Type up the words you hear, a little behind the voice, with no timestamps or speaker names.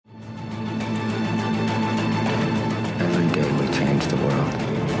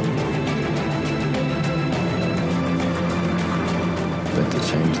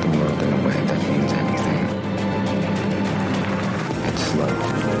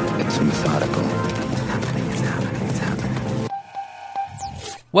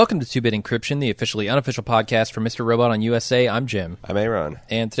Welcome to 2-Bit Encryption, the officially unofficial podcast for Mr. Robot on USA. I'm Jim. I'm Aaron.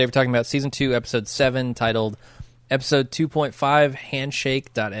 And today we're talking about Season 2, Episode 7, titled Episode 2.5,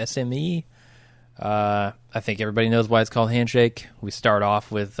 Handshake.sme. I think everybody knows why it's called Handshake. We start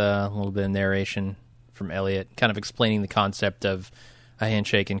off with a little bit of narration from Elliot, kind of explaining the concept of a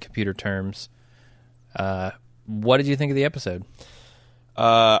handshake in computer terms. What did you think of the episode?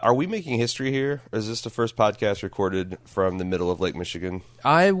 Are we making history here? Or is this the first podcast recorded from the middle of Lake Michigan?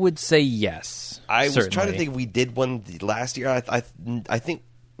 I would say yes. I was trying to think if we did one last year. I think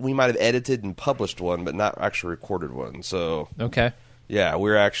we might have edited and published one, but not actually recorded one. So okay, yeah,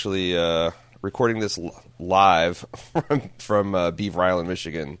 we're actually recording this live from Beaver Island,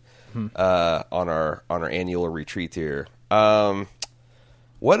 Michigan, on our annual retreat here.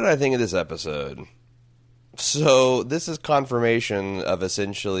 What did I think of this episode? So this is confirmation of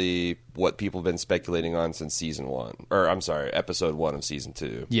essentially what people have been speculating on since episode 1 of season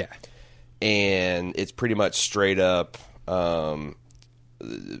 2. Yeah. And it's pretty much straight up Elliot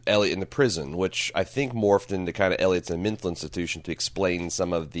in the prison, which I think morphed into kind of Elliot's a mental institution to explain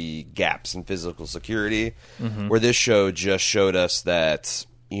some of the gaps in physical security, where this show just showed us that,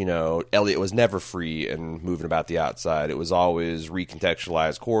 you know, Elliot was never free and moving about the outside. It was always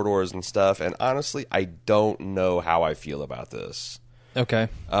recontextualized corridors and stuff. And honestly, I don't know how I feel about this. Okay.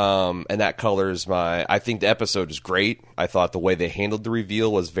 And that colors I think the episode is great. I thought the way they handled the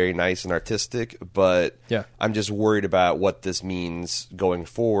reveal was very nice and artistic, but yeah. I'm just worried about what this means going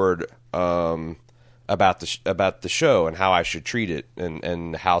forward, about the show and how I should treat it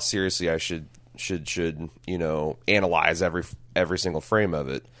and how seriously I should you know, analyze every single frame of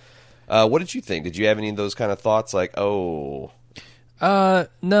it. What did you think? Did you have any of those kind of thoughts? Like, oh,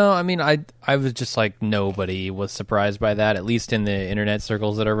 no. I mean, I was just like, nobody was surprised by that. At least in the internet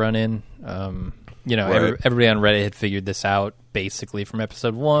circles that I run in. You know, right. Everybody on Reddit had figured this out basically from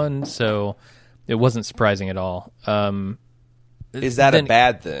episode 1, so it wasn't surprising at all. Is that a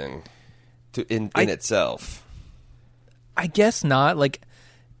bad thing in itself? I guess not. Like,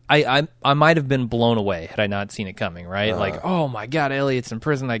 I might have been blown away had I not seen it coming, right? Like, oh my God, Elliot's in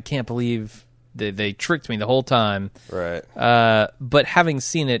prison. I can't believe they tricked me the whole time. Right. But having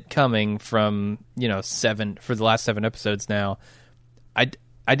seen it coming from, you know, for the last 7 episodes now, I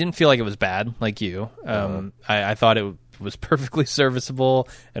didn't feel like it was bad, like you. I thought it was perfectly serviceable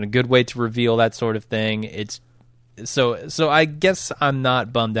and a good way to reveal that sort of thing. So I guess I'm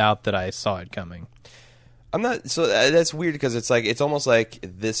not bummed out that I saw it coming. I'm not. So that's weird because it's almost like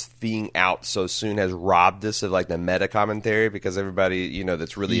this being out so soon has robbed us of like the meta commentary, because everybody, you know,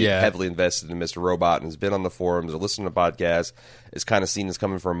 that's really heavily invested in Mr. Robot and has been on the forums or listened to podcasts is kind of seen as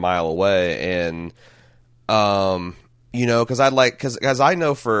coming from a mile away. And you know, because I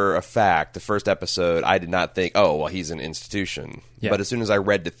know for a fact the first episode I did not think, oh well, he's an institution. Yeah. But as soon as I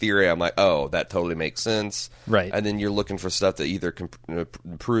read the theory, I'm like, oh, that totally makes sense. Right. And then you're looking for stuff that either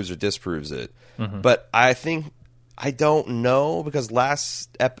proves or disproves it. But I think I don't know, because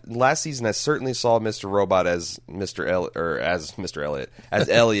last season I certainly saw Mr. Robot as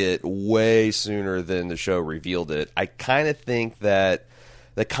Elliot way sooner than the show revealed it. I kind of think that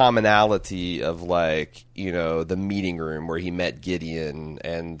the commonality of, like, you know, the meeting room where he met Gideon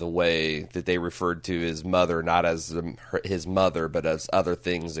and the way that they referred to his mother not as his mother but as other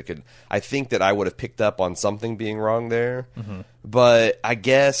things I think that I would have picked up on something being wrong there. But I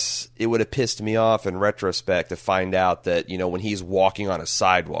guess it would have pissed me off in retrospect to find out that, you know, when he's walking on a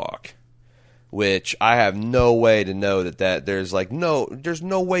sidewalk, which I have no way to know that there's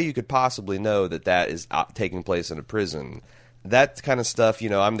no way you could possibly know that is taking place in a prison. That kind of stuff, you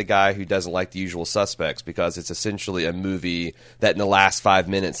know, I'm the guy who doesn't like The Usual Suspects, because it's essentially a movie that in the last 5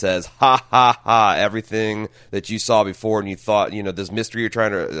 minutes says, ha, ha, ha, everything that you saw before and you thought, you know, this mystery you're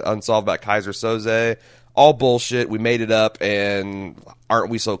trying to unsolve about Kaiser Soze, all bullshit, we made it up, and aren't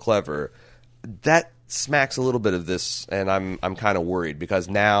we so clever? That smacks a little bit of this, and I'm kind of worried, because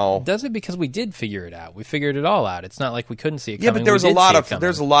now does it, because we did figure it out. We figured it all out. It's not like we couldn't see it coming. Yeah, but there's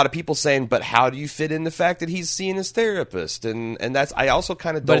a lot of people saying, but how do you fit in the fact that he's seeing his therapist? And that's, I also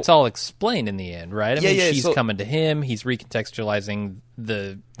kind of don't. But it's all explained in the end, right? I mean, she's so, coming to him. He's recontextualizing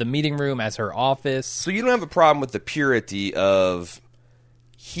the meeting room as her office. So you don't have a problem with the purity of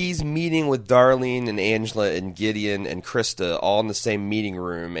he's meeting with Darlene and Angela and Gideon and Krista all in the same meeting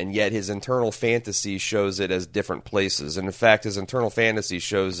room, and yet his internal fantasy shows it as different places. And in fact, his internal fantasy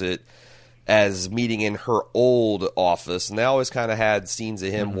shows it as meeting in her old office. And they always kind of had scenes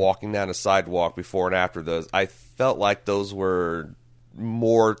of him walking down a sidewalk before and after those. I felt like those were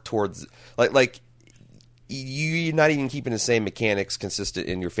more towards like you're not even keeping the same mechanics consistent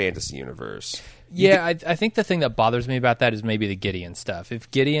in your fantasy universe. Yeah, I think the thing that bothers me about that is maybe the Gideon stuff.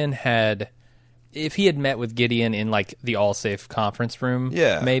 If he had met with Gideon in like the All Safe conference room,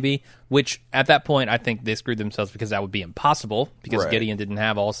 maybe, which at that point I think they screwed themselves because that would be impossible because Gideon didn't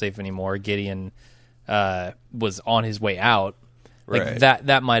have All Safe anymore. Gideon was on his way out. Like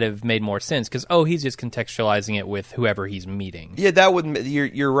that might have made more sense because he's just contextualizing it with whoever he's meeting. Yeah, that would.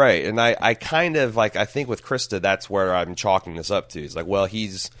 You're right, and I kind of like I think with Krista that's where I'm chalking this up to. It's like, well,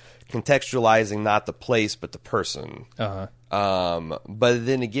 he's contextualizing not the place but the person. But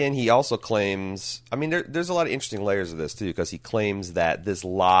then again, he also claims. I mean, there's a lot of interesting layers of this too because he claims that this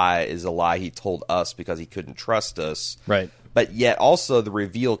lie is a lie he told us because he couldn't trust us. Right. But yet, also the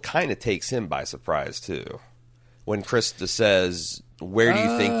reveal kind of takes him by surprise too. When Krista says, "Where do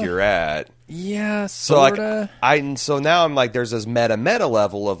you think you're at?" Yeah, sorta. So now I'm like, there's this meta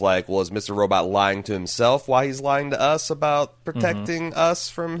level of like, well, is Mr. Robot lying to himself while he's lying to us about protecting us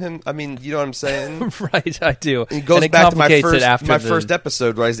from him? I mean, you know what I'm saying? Right, I do. It goes back to my first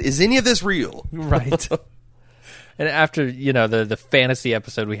episode, where is any of this real? Right. And after the fantasy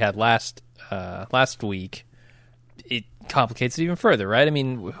episode we had last week, it complicates it even further, right? I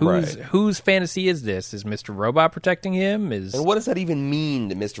mean, whose fantasy is this? Is Mr. Robot protecting him? And what does that even mean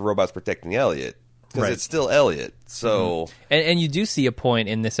that Mr. Robot's protecting Elliot? Because it's still Elliot. So, and you do see a point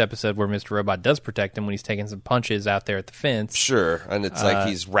in this episode where Mr. Robot does protect him when he's taking some punches out there at the fence. Sure, and it's like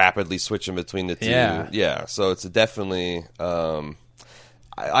he's rapidly switching between the two. Yeah. So it's definitely.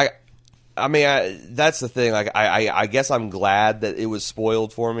 I mean, that's the thing. Like, I guess I'm glad that it was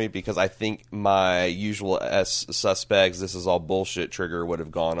spoiled for me because I think my usual suspects, this is all bullshit trigger would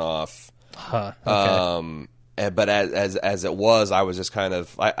have gone off. Okay. But as it was, I was just kind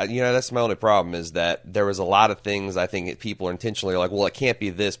of, that's my only problem is that there was a lot of things I think people are intentionally like, well, it can't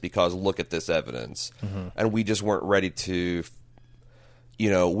be this because look at this evidence, and we just weren't ready to.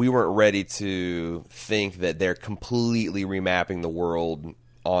 We weren't ready to think that they're completely remapping the world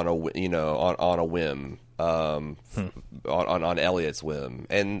on a whim, on Elliot's whim,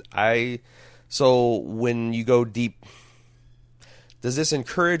 and so when you go deep, does this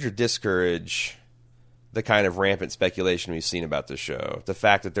encourage or discourage the kind of rampant speculation we've seen about this show? The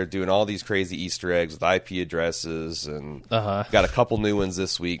fact that they're doing all these crazy Easter eggs with IP addresses, and got a couple new ones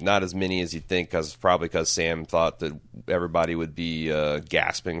this week, not as many as you'd think, probably because Sam thought that everybody would be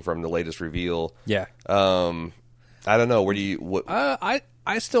gasping from the latest reveal. Yeah. I don't know. Where do you?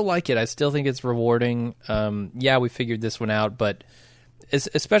 I still like it. I still think it's rewarding. We figured this one out, but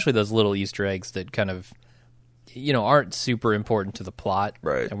especially those little Easter eggs that kind of, aren't super important to the plot.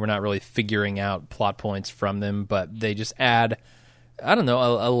 Right. And we're not really figuring out plot points from them, but they just add, I don't know,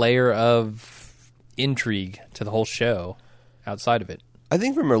 a layer of intrigue to the whole show outside of it. I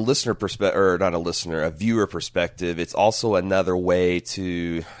think from a listener perspective, or not a listener, a viewer perspective, it's also another way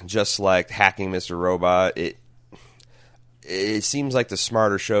to, just like hacking Mr. Robot, it seems like the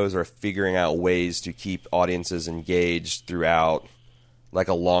smarter shows are figuring out ways to keep audiences engaged throughout like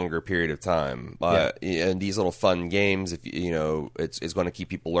a longer period of time. And these little fun games, it's going to keep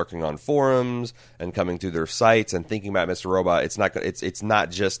people lurking on forums and coming through their sites and thinking about Mr. Robot. It's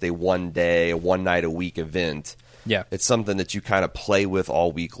not just a one night a week event. Yeah. It's something that you kind of play with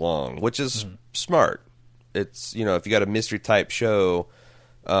all week long, which is smart. It's, if you got a mystery type show,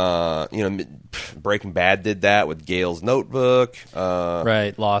 Breaking Bad did that with Gale's Notebook.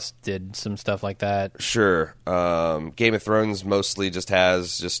 Right, Lost did some stuff like that. Sure. Game of Thrones mostly just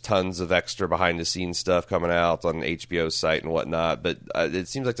has tons of extra behind the scenes stuff coming out on HBO's site and whatnot. But it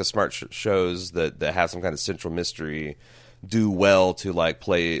seems like the smart shows that have some kind of central mystery do well to let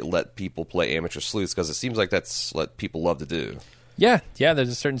people play amateur sleuths because it seems like that's what people love to do. Yeah, there's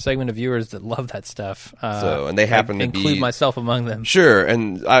a certain segment of viewers that love that stuff. And they happen to include myself among them. Sure,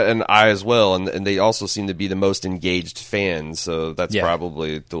 and I as well, and they also seem to be the most engaged fans. So that's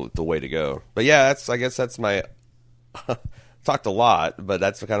probably the way to go. But yeah, I guess that's my talked a lot, but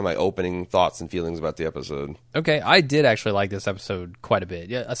that's kind of my opening thoughts and feelings about the episode. Okay, I did actually like this episode quite a bit.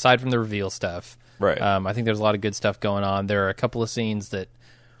 Yeah, aside from the reveal stuff, right? I think there's a lot of good stuff going on. There are a couple of scenes that,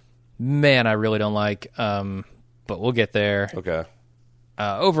 man, I really don't like. But we'll get there. Okay.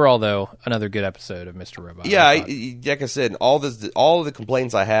 Overall, though, another good episode of Mr. Robot. Yeah, like I said, all of the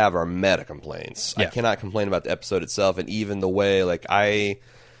complaints I have are meta complaints. Yeah. I cannot complain about the episode itself, and even the way I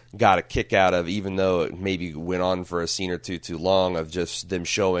got a kick out of, even though it maybe went on for a scene or two too long, of just them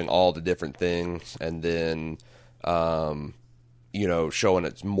showing all the different things, and then showing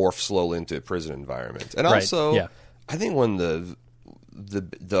it morph slowly into a prison environment, and also, I think one of the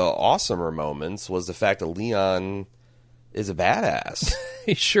awesomer moments was the fact that Leon is a badass.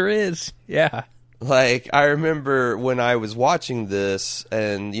 He sure is. Yeah. Like, I remember when I was watching this,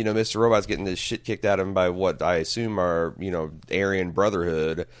 and, you know, Mr. Robot's getting his shit kicked out of him by what I assume are, you know, Aryan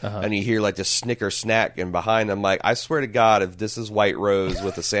Brotherhood, and you hear, like, the snicker snack, and behind him, like, I swear to God, if this is White Rose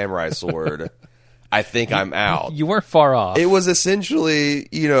with a samurai sword, I think I'm out. You weren't far off. It was essentially,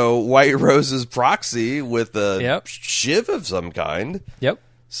 you know, White Rose's proxy with a Yep. shiv of some kind. Yep.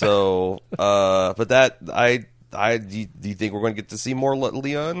 So, but that, do you think we're going to get to see more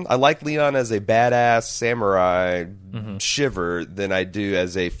Leon? I like Leon as a badass samurai shiver than I do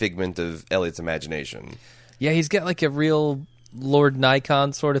as a figment of Elliot's imagination. Yeah, he's got like a real Lord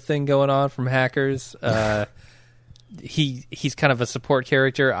Nikon sort of thing going on from Hackers. He's kind of a support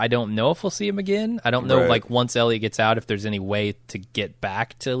character. I don't know if we'll see him again. I don't know, Right. like, once Elliot gets out, if there's any way to get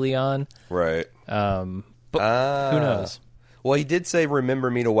back to Leon. Right. But who knows? Well, he did say,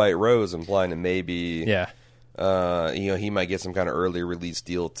 "Remember me to White Rose," implying that maybe, Yeah. you know, he might get some kind of early release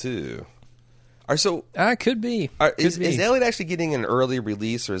deal too. So, Could be. is Could be. Elliot actually getting an early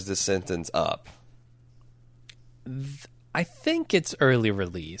release, or is this sentence up? I think it's early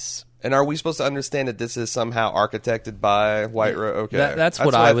release. And are we supposed to understand that this is somehow architected by White Rose? Okay, That's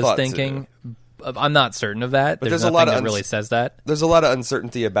what I was thought, thinking. too. I'm not certain of that. There's there's a nothing lot of that really says that. There's a lot of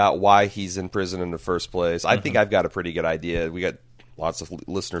uncertainty about why he's in prison in the first place. I think I've got a pretty good idea. We got lots of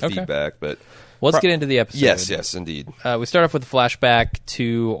listener feedback, but Well, let's get into the episode. yes, indeed. We start off with a flashback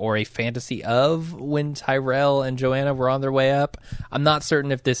to, or a fantasy of, when Tyrell and Joanna were on their way up. I'm not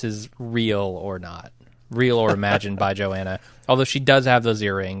certain if this is real or not. Real or imagined by Joanna. Although she does have those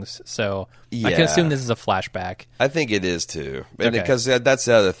earrings, so I can Yeah. assume this is a flashback. I think it is too, and Okay. because that's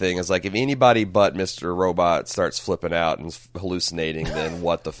the other thing is like if anybody but Mr. Robot starts flipping out and hallucinating, then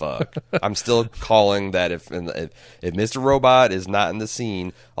what the fuck? I'm still calling that if Mr. Robot is not in the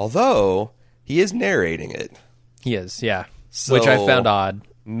scene, although he is narrating it. He is, yeah. Which I found odd.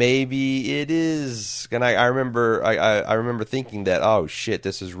 Maybe it is, and I remember I remember thinking that, oh shit,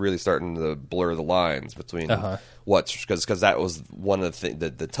 this is really starting to blur the lines between what's because that was one of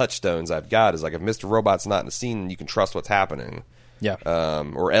the touchstones I've got is like if Mr. Robot's not in the scene, you can trust what's happening. Yeah.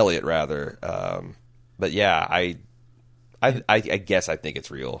 Or Elliot rather. But yeah, I guess I think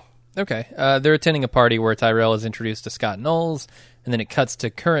it's real. Okay. They're attending a party where Tyrell is introduced to Scott Knowles, and then it cuts to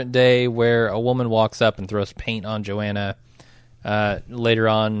current day where a woman walks up and throws paint on Joanna. Later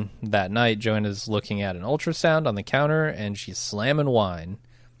on that night, Joanna's looking at an ultrasound on the counter, and she's slamming wine,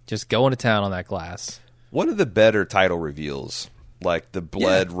 just going to town on that glass. One of the better title reveals, like the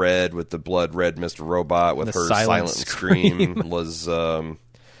blood red with the blood red Mr. Robot with The her silent silent scream was, and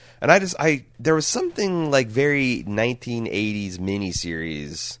there was something like very 1980s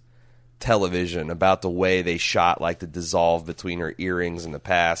miniseries television about the way they shot like the dissolve between her earrings in the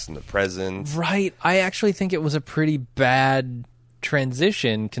past and the present. Right. I actually think it was a pretty bad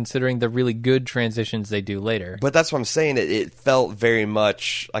transition considering the really good transitions they do later. But that's what I'm saying. It felt very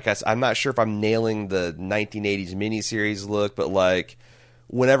much like I'm not sure if I'm nailing the 1980s miniseries look, but like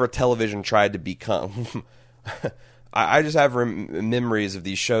whenever television tried to become, I just have memories of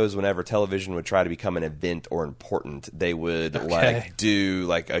these shows. Whenever television would try to become an event or important, they would like do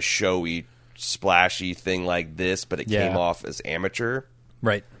like a showy, splashy thing like this, but it came off as amateur.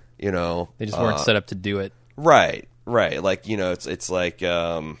 Right. You know, They just weren't set up to do it. Right. Like, you know, it's like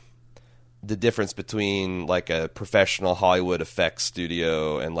the difference between like a professional Hollywood effects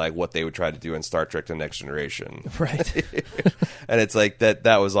studio and like what they would try to do in Star Trek: The Next Generation. Right. And it's like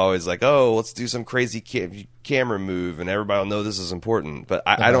that was always like, oh, let's do some crazy camera move and everybody will know this is important. But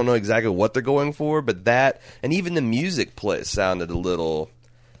I don't know exactly what they're going for, but that, and even the music sounded a little...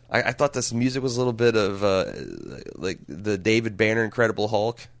 I thought this music was a little bit of like the David Banner Incredible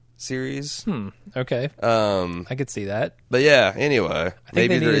Hulk series. Okay. I could see that. But yeah, anyway. I think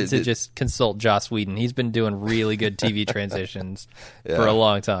they needed to just consult Joss Whedon. He's been doing really good TV transitions for a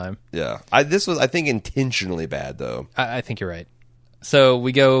long time. Yeah. This was, I think, intentionally bad, though. I think you're right. So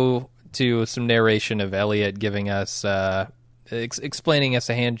we go to some narration of Elliot giving us, explaining us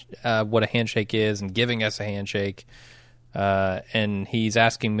what a handshake is and giving us a handshake. And he's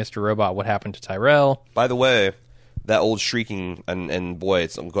asking Mr. Robot what happened to Tyrell. By the way, that old shrieking, and boy,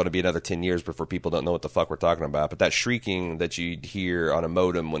 it's going to be another 10 years before people don't know what the fuck we're talking about, but that shrieking that you'd hear on a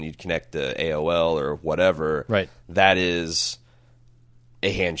modem when you connect to AOL or whatever, right? That is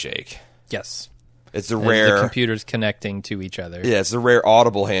a handshake. Yes. It's a rare... The computers connecting to each other. Yeah, it's a rare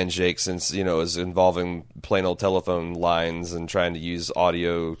audible handshake since, you know, it's involving plain old telephone lines and trying to use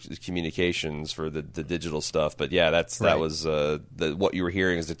audio communications for the digital stuff. But yeah, that was what you were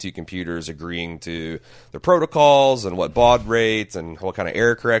hearing is the two computers agreeing to the protocols and what baud rates and what kind of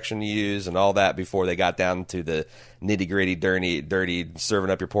error correction to use and all that before they got down to the nitty-gritty, dirty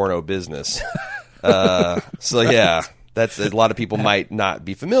serving up your porno business. So yeah, that's a lot of people might not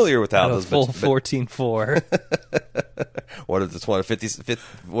be familiar with how those full 14.4. What is this one? 50?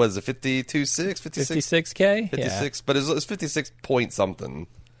 What is it? 52.6? 56K. 56, but it's 56 point something.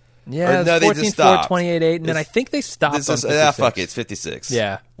 Yeah, Or, no, they just 14.4, stopped. 28.8, and then I think they stopped on 56. Fuck it, it's 56.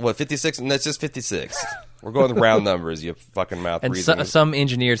 Yeah. What, 56? And that's just 56. We're going with round numbers, you fucking mouth And breathing. some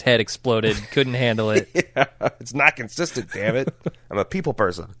engineer's head exploded, couldn't handle it. Yeah, it's not consistent, damn it. I'm a people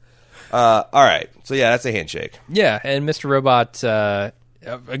person. All right, so yeah, that's a handshake. Yeah, and Mr. Robot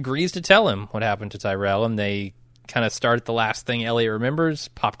agrees to tell him what happened to Tyrell, and they kind of start at the last thing Elliot remembers,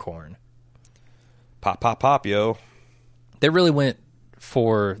 popcorn. Pop, pop, pop, yo. They really went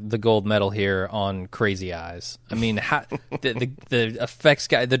for the gold medal here on Crazy Eyes. I mean, the effects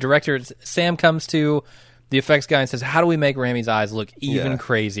guy, the director, Sam comes to the effects guy and says, how do we make Rami's eyes look even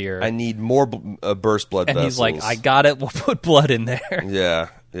crazier? I need more burst blood and vessels. he's like, I got it, we'll put blood in there. Yeah.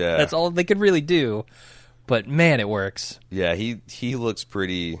 That's all they could really do. But man, it works. Yeah, he looks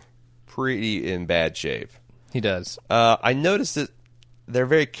pretty in bad shape. He does. I noticed that they're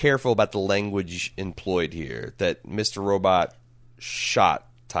very careful about the language employed here, that Mr. Robot shot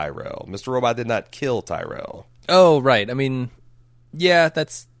Tyrell. Mr. Robot did not kill Tyrell. Oh, right. I mean, yeah,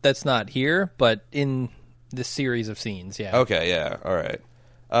 that's not here, but in this series of scenes, yeah. Okay, yeah, all right.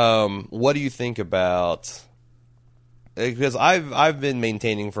 What do you think about... Because I've been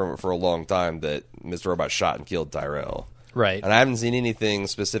maintaining for a long time that Mr. Robot shot and killed Tyrell. Right. And I haven't seen anything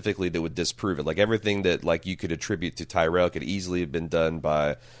specifically that would disprove it. Like, everything that like you could attribute to Tyrell could easily have been done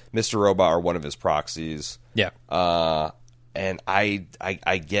by Mr. Robot or one of his proxies. Yeah. And I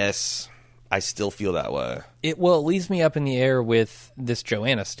guess I still feel that way. It leaves me up in the air with this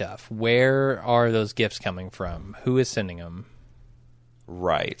Joanna stuff. Where are those gifts coming from? Who is sending them?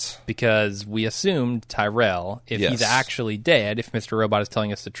 Right. Because we assumed Tyrell, if he's actually dead, if Mr. Robot is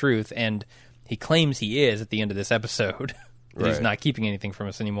telling us the truth, and he claims he is at the end of this episode, that he's not keeping anything from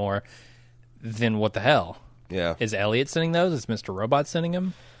us anymore, then what the hell? Yeah. Is Elliot sending those? Is Mr. Robot sending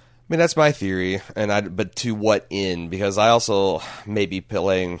them? I mean, that's my theory, but to what end? Because I also may be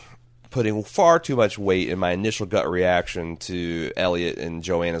putting far too much weight in my initial gut reaction to Elliot and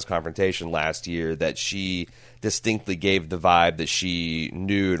Joanna's confrontation last year, that she distinctly gave the vibe that she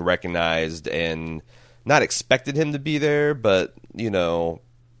knew and recognized and not expected him to be there, but,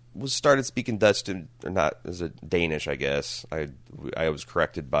 started speaking Dutch or not, is it Danish, I guess. I was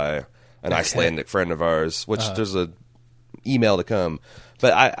corrected by an Icelandic friend of ours, which there's a email to come.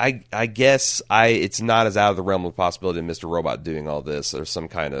 But I guess it's not as out of the realm of possibility of Mr. Robot doing all this or some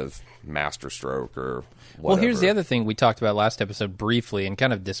kind of master stroke or whatever. Well, here's the other thing we talked about last episode briefly and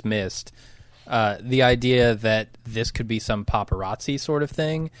kind of dismissed. The idea that this could be some paparazzi sort of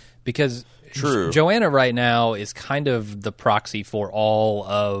thing, because Joanna right now is kind of the proxy for all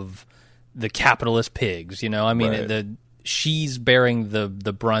of the capitalist pigs. I mean, she's bearing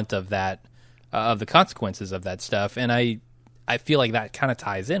the brunt of that, of the consequences of that stuff, and I feel like that kind of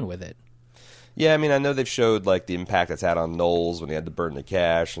ties in with it. Yeah, I mean, I know they've showed like the impact it's had on Knowles when he had to burn the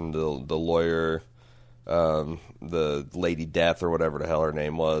cash, and the lawyer, the Lady Death or whatever the hell her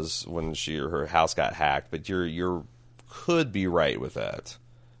name was, when her house got hacked. But you could be right with that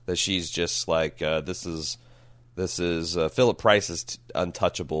she's just like this is Philip Price is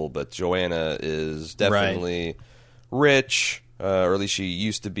untouchable, but Joanna is definitely rich, or at least she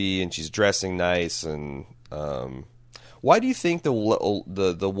used to be, and she's dressing nice. And why do you think the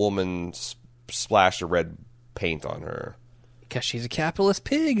woman splashed a red paint on her? Because she's a capitalist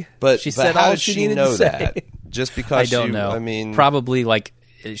pig. But she said how all did she she needed know to say. that? Just because I don't know. I mean, probably like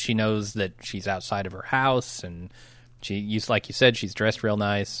she knows that she's outside of her house, and like you said, she's dressed real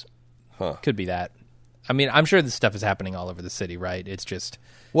nice. Could be that. I mean, I'm sure this stuff is happening all over the city, right? It's just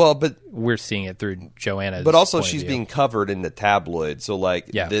but we're seeing it through Joanna's. But also, point of she's view. being covered in the tabloid. So,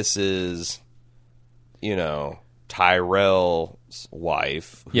 this is, Tyrell's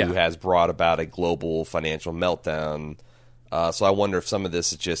wife who has brought about a global financial meltdown. So I wonder if some of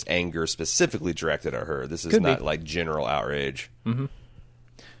this is just anger specifically directed at her. This is not like general outrage. Mm-hmm.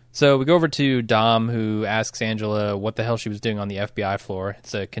 So we go over to Dom, who asks Angela what the hell she was doing on the FBI floor.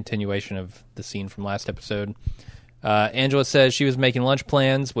 It's a continuation of the scene from last episode. Angela says she was making lunch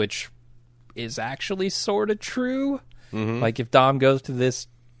plans, which is actually sort of true. Mm-hmm. Like, if Dom goes to this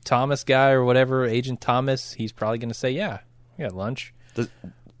Thomas guy or whatever, Agent Thomas, he's probably going to say, yeah, we had lunch.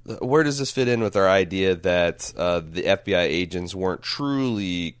 Where does this fit in with our idea that the FBI agents weren't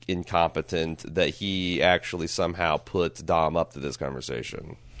truly incompetent, that he actually somehow put Dom up to this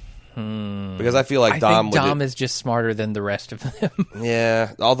conversation? Because I feel like I Dom think would. Dom is just smarter than the rest of them.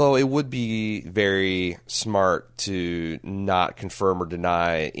 Yeah, although it would be very smart to not confirm or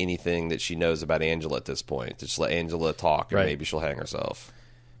deny anything that she knows about Angela at this point. Just let Angela talk, and Right. maybe she'll hang herself.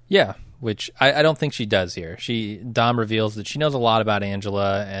 Yeah, which I don't think she does here. Dom reveals that she knows a lot about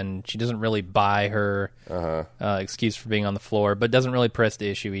Angela, and she doesn't really buy her excuse for being on the floor, but doesn't really press the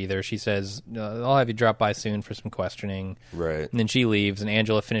issue either. She says, I'll have you drop by soon for some questioning. Right. And then she leaves, and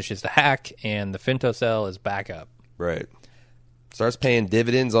Angela finishes the hack, and the femtocell is back up. Right. Starts paying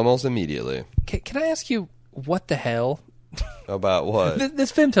dividends almost immediately. Can I ask you, what the hell? About what?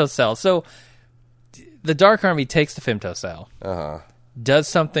 This femtocell. So, the Dark Army takes the femtocell. Does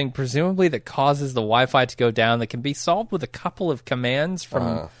something presumably that causes the Wi-Fi to go down that can be solved with a couple of commands from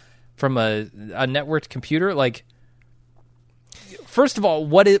a networked computer. Like, first of all,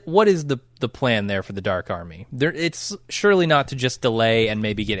 what is the plan there for the Dark Army? It's surely not to just delay and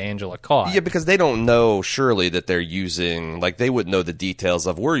maybe get Angela caught. Yeah, because they don't know, surely, that they're using, like, they wouldn't know the details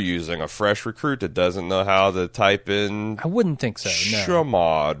of, we're using a fresh recruit that doesn't know how to type in I wouldn't think so. No,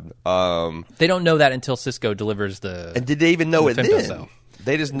 Shamad. they don't know that until Cisco delivers the. And did they even know it the then? femtocell.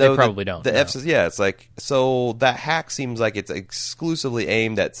 They just know probably that don't, The no. F's, yeah, it's like, so that hack seems like it's exclusively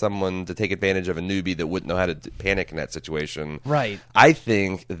aimed at someone to take advantage of a newbie that wouldn't know how to panic in that situation. Right. I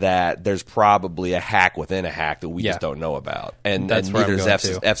think that there's probably a hack within a hack that we Yeah. just don't know about. And That's where I'm neither going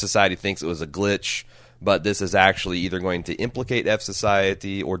does to. F Society thinks it was a glitch, but this is actually either going to implicate F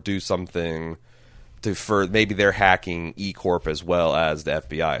Society or do something to maybe they're hacking E Corp as well as the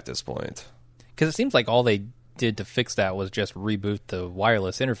FBI at this point. Because it seems like all they did to fix that was just reboot the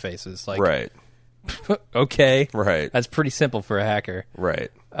wireless interfaces. Like, Right. okay, Right. that's pretty simple for a hacker. Right.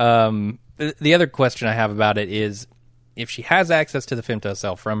 The other question I have about it is, if she has access to the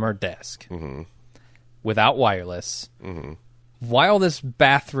femtocell from her desk without wireless, why all this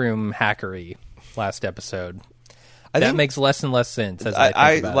bathroom hackery last episode? That makes less and less sense as I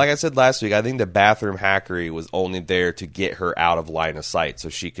think about like it. I said last week, I think the bathroom hackery was only there to get her out of line of sight so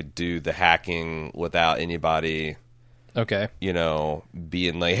she could do the hacking without anybody, Okay.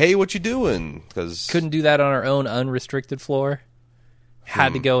 being like, hey, what you doing? Because Couldn't do that on her own unrestricted floor?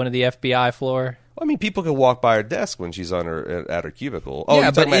 Had to go into the FBI floor? I mean, people can walk by her desk when she's on at her cubicle. Oh, yeah,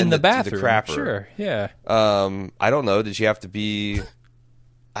 you're but talking about in the bathroom. the crapper. Sure, yeah. I don't know. Did she have to be?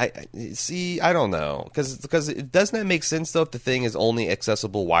 I don't know because doesn't that make sense though if the thing is only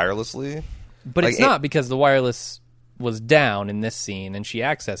accessible wirelessly? But Like, it's not because the wireless was down in this scene and she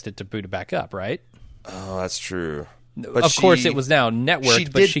accessed it to boot it back up, right? Oh, that's true. But Of course, it was now networked, She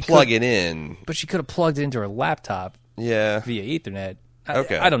but did she plug could, it in. But she could have plugged it into her laptop Yeah. via Ethernet.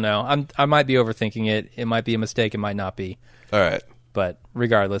 Okay. I don't know. I might be overthinking it. It might be a mistake. It might not be. All right. But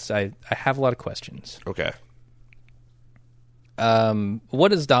regardless, I have a lot of questions. Okay. What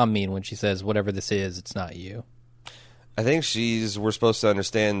does Dom mean when she says, whatever this is, it's not you? I think we're supposed to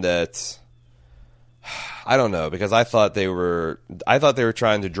understand that. I don't know because I thought they were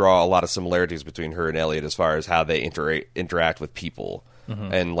trying to draw a lot of similarities between her and Elliot as far as how they interact with people.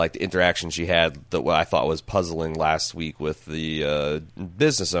 And like the interaction she had that what I thought was puzzling last week with the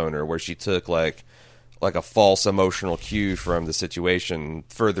business owner, where she took like a false emotional cue from the situation,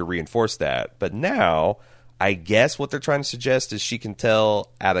 further reinforced that. But now, I guess what they're trying to suggest is she can tell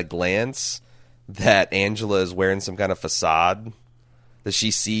at a glance that Angela is wearing some kind of facade, that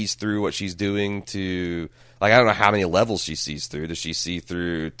she sees through what she's doing to. Like, I don't know how many levels she sees through. Does she see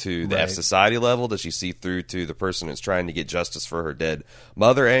through to the Right. F Society level? Does she see through to the person who's trying to get justice for her dead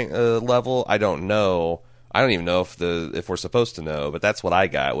mother level? I don't know. I don't even know if we're supposed to know, but that's what I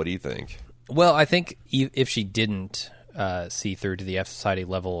got. What do you think? Well, I think if she didn't see through to the F Society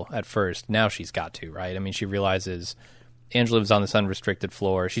level at first, now she's got to, right? I mean, she realizes Angela was on this unrestricted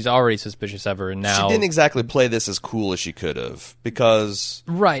floor. She's already suspicious of her, and now... She didn't exactly play this as cool as she could have, because...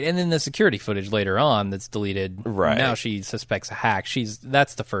 Right, and then the security footage later on that's deleted, Right. now she suspects a hack.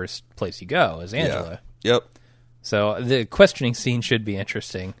 That's the first place you go, is Angela. Yeah. Yep. So the questioning scene should be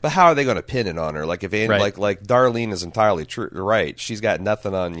interesting. But how are they going to pin it on her? Like, if Right. like Darlene is entirely right. She's got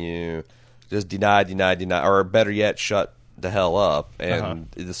nothing on you. Just deny, or better yet, shut the hell up, and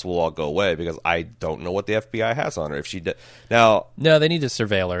this will all go away, because I don't know what the FBI has on her. If she now, No, they need to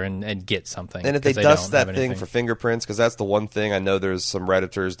surveil her and get something. and if they 'cause dust don't have that thing anything. for fingerprints, because that's the one thing I know. There's some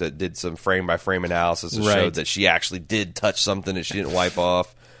Redditors that did some frame by frame analysis that Right. showed that she actually did touch something that she didn't wipe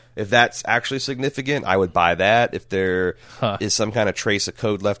off. If that's actually significant, I would buy that. If there is some kind of trace of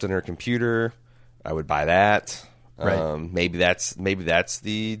code left in her computer, I would buy that. Right. Maybe that's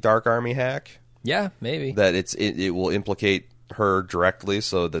the Dark Army hack. Yeah, maybe. That it will implicate her directly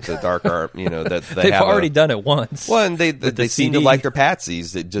so that the dark arm, that they've already done it once. Well, and they seem to CD. like their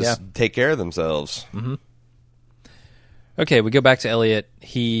patsies that just take care of themselves. Mm-hmm. Okay, we go back to Elliot.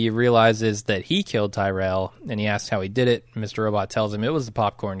 He realizes that he killed Tyrell, and he asks how he did it. Mr. Robot tells him it was the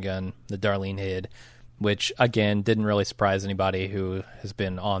popcorn gun that Darlene hid, which, again, didn't really surprise anybody who has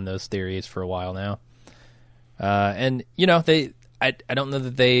been on those theories for a while now. And, I don't know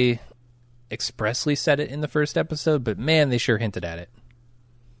that they expressly said it in the first episode, but, man, they sure hinted at it.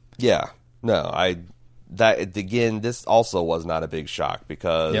 Yeah. No, this also was not a big shock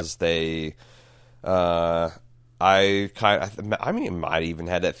because they... I might even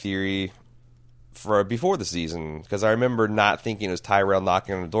had that theory for before the season because I remember not thinking it was Tyrell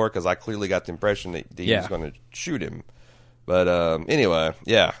knocking on the door because I clearly got the impression that he was going to shoot him. But anyway,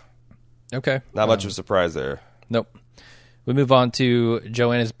 yeah. Okay. Not much of a surprise there. Nope. We move on to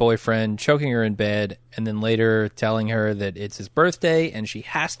Joanna's boyfriend choking her in bed and then later telling her that it's his birthday and she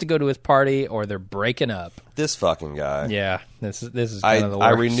has to go to his party or they're breaking up. This fucking guy. Yeah, this is kind of the worst.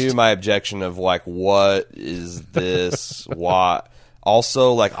 I renew my objection of like, what is this? What?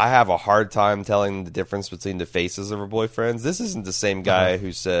 Also, like, I have a hard time telling the difference between the faces of her boyfriends. This isn't the same guy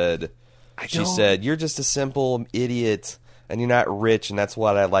who said, she said, you're just a simple idiot. And you're not rich, and that's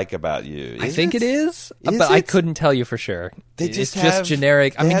what I like about you. I think it is, but I couldn't tell you for sure. It's just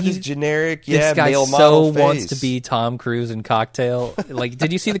generic. I mean, this generic, this guy male so model face. wants to be Tom Cruise in Cocktail. Like,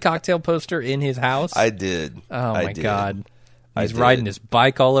 did you see the Cocktail poster in his house? I did. Oh my god, he's riding his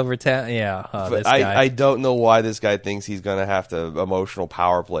bike all over town. Yeah, this guy. I don't know why this guy thinks he's going to have to emotional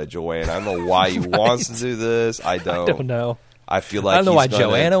power play Joanna. I don't know why he wants to do this. I don't know. I feel like I don't know why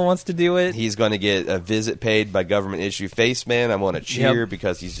Joanna wants to do it. He's going to get a visit paid by government issue face man. I'm going to cheer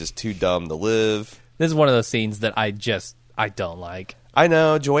because he's just too dumb to live. This is one of those scenes that I don't like. I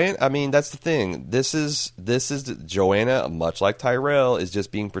know Joanna. I mean, that's the thing. This is Joanna, much like Tyrell, is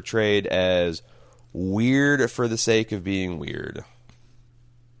just being portrayed as weird for the sake of being weird.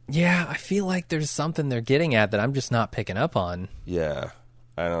 Yeah, I feel like there's something they're getting at that I'm just not picking up on. Yeah,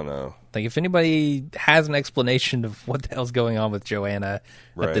 I don't know. Like, if anybody has an explanation of what the hell's going on with Joanna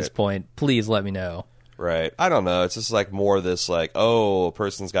at this point, please let me know. Right. I don't know. It's just like more of this like, oh, a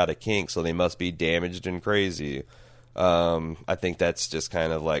person's got a kink, so they must be damaged and crazy. I think that's just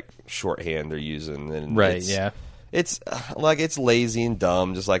kind of like shorthand they're using. And it's like it's lazy and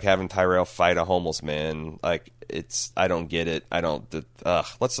dumb, just like having Tyrell fight a homeless man. Like I don't get it.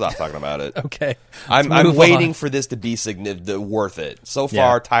 Let's stop talking about it. Okay, I'm waiting for this to be worth it. So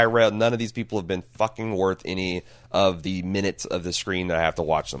far, Tyrell, none of these people have been fucking worth any of the minutes of the screen that I have to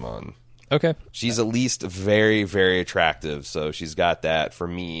watch them on. Okay, she's at least very, very attractive, so she's got that for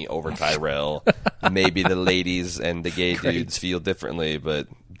me over Tyrell. Maybe the ladies and the gay dudes feel differently, but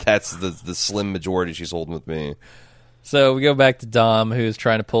that's the slim majority she's holding with me. So we go back to Dom, who's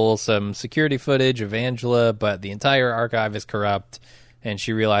trying to pull some security footage of Angela, but the entire archive is corrupt, and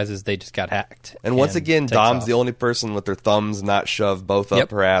she realizes they just got hacked. And once again, Dom's the only person with their thumbs not shoved both up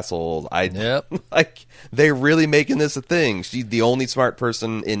her asshole. Like, they're really making this a thing. She's the only smart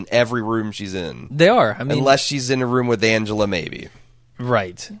person in every room she's in. They are. I mean, unless she's in a room with Angela, maybe.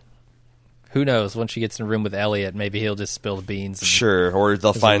 Right. Who knows? Once she gets in a room with Elliot, maybe he'll just spill the beans. Sure, or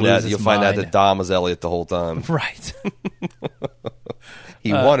they'll find out. You'll find out that Dom was Elliot the whole time. Right.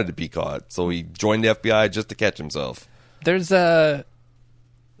 He wanted to be caught, so he joined the FBI just to catch himself. There's an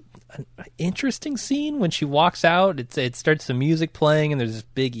interesting scene when she walks out. It starts the music playing, and there's this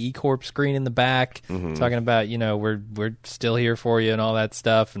big E-Corp screen in the back talking about, we're still here for you and all that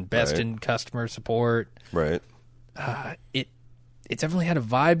stuff, and best in customer support. Right. It definitely had a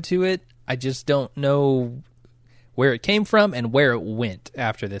vibe to it. I just don't know where it came from and where it went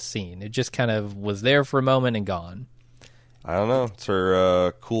after this scene. It just kind of was there for a moment and gone. I don't know. It's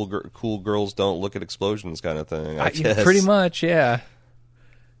her cool girls don't look at explosions kind of thing, I guess. Pretty much, yeah.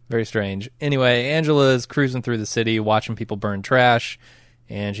 Very strange. Anyway, Angela is cruising through the city watching people burn trash,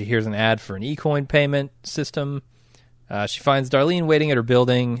 and she hears an ad for an e-coin payment system. She finds Darlene waiting at her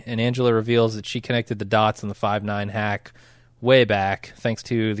building, and Angela reveals that she connected the dots on the 5'9" hack way back, thanks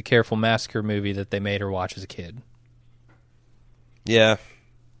to the Careful Massacre movie that they made her watch as a kid. Yeah.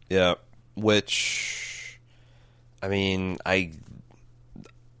 Which, I mean,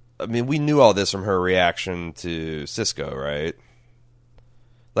 we knew all this from her reaction to Cisco, right?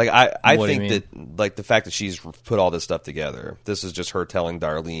 Like, I think that, like, the fact that she's put all this stuff together, this is just her telling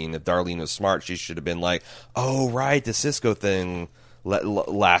Darlene. If Darlene was smart, she should have been like, oh, right, the Cisco thing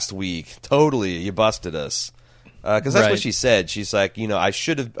last week. Totally, you busted us. Because that's what she said. She's like, I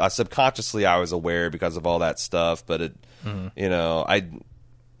should have subconsciously I was aware because of all that stuff, but it,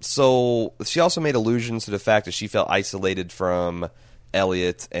 So she also made allusions to the fact that she felt isolated from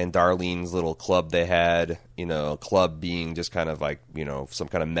Elliot and Darlene's little club they had. Club being just kind of like, some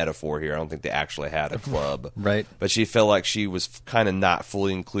kind of metaphor here. I don't think they actually had a club. Right. But she felt like she was kind of not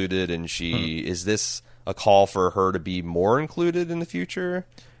fully included, and is this a call for her to be more included in the future?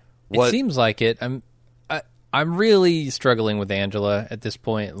 It seems like it. I'm really struggling with Angela at this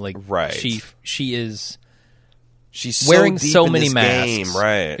point. Like, right. She is... She's wearing so, deep so in many this masks, game,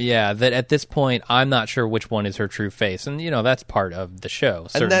 right? Yeah, that at this point, I'm not sure which one is her true face, and that's part of the show,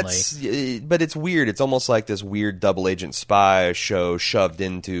 certainly. But it's weird. It's almost like this weird double agent spy show shoved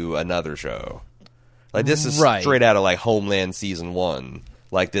into another show. Like this is straight out of like Homeland season 1.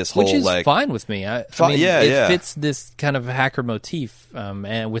 Like this whole, which is like, fine with me. I mean, it fits this kind of hacker motif,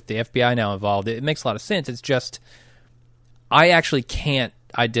 and with the FBI now involved, it makes a lot of sense. It's just I actually can't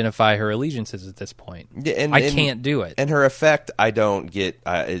identify her allegiances at this point. Yeah, I can't do it. And her effect, I don't get.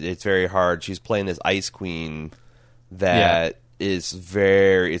 It's very hard. She's playing this Ice Queen that is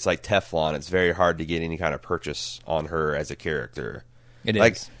very. It's like Teflon. It's very hard to get any kind of purchase on her as a character. It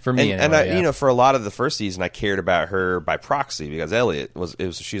is for me, for a lot of the first season, I cared about her by proxy because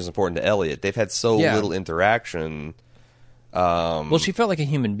she was important to Elliot. They've had so little interaction. Well, she felt like a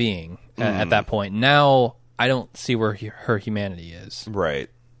human being at that point. Now I don't see where her humanity is. Right.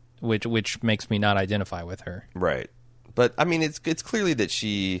 Which makes me not identify with her. Right. But, I mean, it's clearly that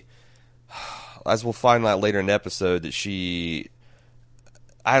she, as we'll find out later in the episode, that she,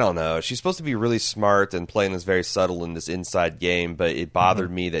 I don't know, she's supposed to be really smart and playing this very subtle in this inside game, but it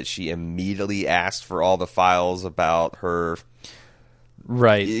bothered me that she immediately asked for all the files about her.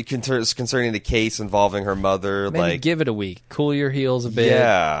 Right. Concerning the case involving her mother. Maybe give it a week. Cool your heels a bit.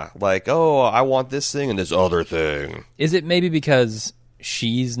 Yeah. Like, I want this thing and this other thing. Is it maybe because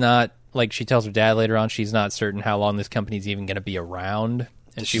she's not, like she tells her dad later on, she's not certain how long this company's even going to be around?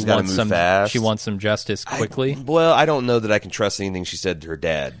 And she wants some justice quickly. I don't know that I can trust anything she said to her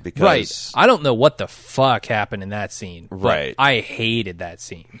dad because I don't know what the fuck happened in that scene. Right. I hated that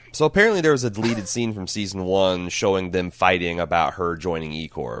scene. So apparently there was a deleted scene from season 1 showing them fighting about her joining E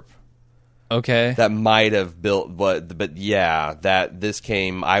Corp. Okay. That might have built, but yeah, that this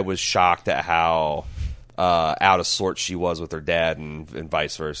came. I was shocked at how out of sorts she was with her dad and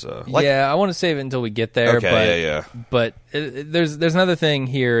vice versa. I want to save it until we get there. Okay, but there's another thing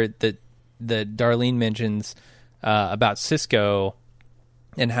here that Darlene mentions about Cisco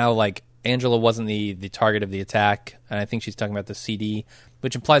and how like Angela wasn't the target of the attack, and I think she's talking about the CD,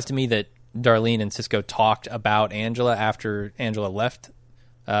 which implies to me that Darlene and Cisco talked about Angela after Angela left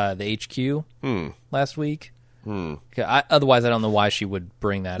the HQ last week. Otherwise, I don't know why she would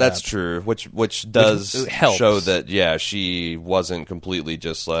bring that up. That's true, which does show that, she wasn't completely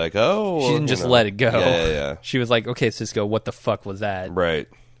just like, she didn't just let it go. Yeah. She was like, okay, Cisco, what the fuck was that? Right.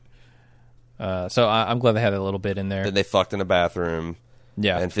 So I'm glad they had a little bit in there. Then they fucked in a bathroom.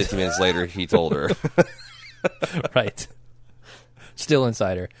 Yeah. And 50 minutes later, he told her. Right. Still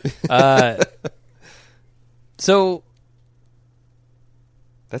insider. So...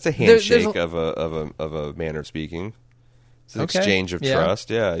 That's a handshake of a manner of speaking. It's an exchange of trust.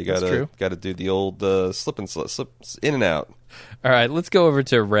 Yeah, you gotta do the old slip in and out. All right, let's go over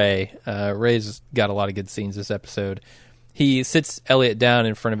to Ray. Ray's got a lot of good scenes this episode. He sits Elliot down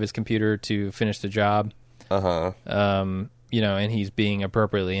in front of his computer to finish the job. And he's being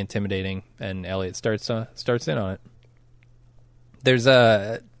appropriately intimidating, and Elliot starts in on it. There's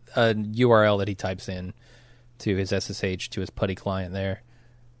a URL that he types in to his SSH to his putty client there.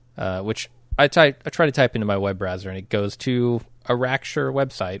 Which I try to type into my web browser, and it goes to a Racksure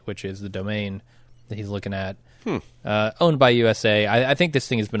website, which is the domain that he's looking at, owned by USA. I think this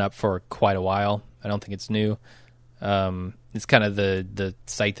thing has been up for quite a while. I don't think it's new. It's kind of the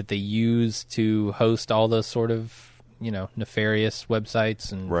site that they use to host all those sort of nefarious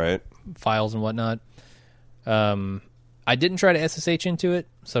websites and files and whatnot. I didn't try to SSH into it,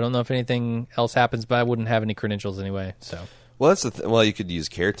 so I don't know if anything else happens, but I wouldn't have any credentials anyway, so... Well, that's the you could use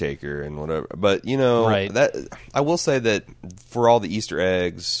Caretaker and whatever, but that I will say that for all the Easter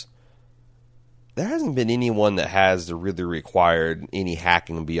eggs, there hasn't been anyone that has really required any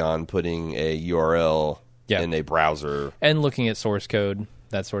hacking beyond putting a URL in a browser and looking at source code,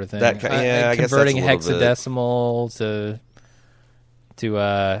 that sort of thing. I guess converting that's a hexadecimal to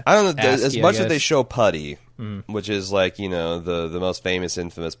I don't know ASCII, as much as they show PuTTY, which is like the most famous,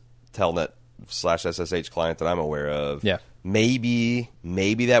 infamous Telnet /SSH client that I'm aware of. Yeah. Maybe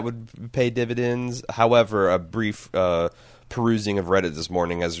that would pay dividends. However, a brief perusing of Reddit this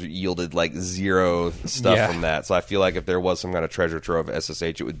morning has yielded like zero stuff from that. So I feel like if there was some kind of treasure trove of SSH,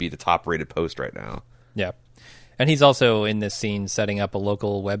 it would be the top-rated post right now. Yeah. And he's also in this scene setting up a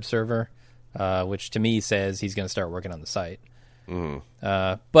local web server, which to me says he's going to start working on the site.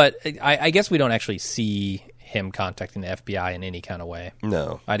 But I guess we don't actually see him contacting the FBI in any kind of way.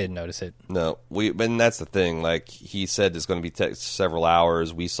 No. I didn't notice it. No. And that's the thing. Like, he said it's going to be several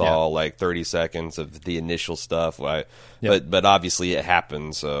hours. We saw, like, 30 seconds of the initial stuff. But obviously it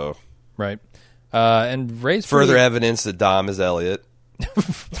happened, so... Right. And Ray's further evidence that Dom is Elliot.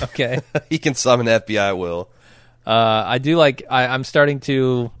 Okay. He can summon FBI will. I do like... I'm starting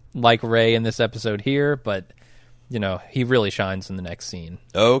to like Ray in this episode here, but, he really shines in the next scene.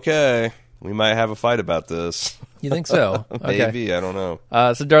 Okay. We might have a fight about this. You think so? Maybe. Okay. I don't know.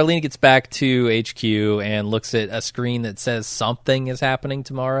 So Darlene gets back to HQ and looks at a screen that says something is happening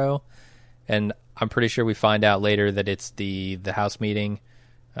tomorrow. And I'm pretty sure we find out later that it's the House meeting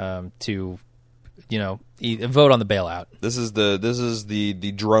to, vote on the bailout. This is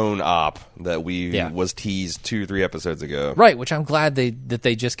the drone op that was teased 2-3 episodes ago. Right, which I'm glad that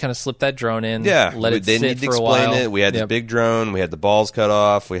they just kind of slipped that drone in. Yeah, let it they sit need to for a explain while. it. We had this big drone. We had the balls cut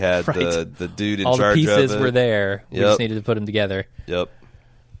off. We had the dude in all charge of it. All the pieces were there. We just needed to put them together. Yep.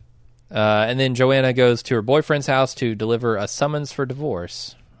 And then Joanna goes to her boyfriend's house to deliver a summons for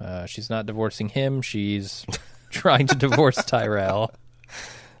divorce. She's not divorcing him. She's trying to divorce Tyrell.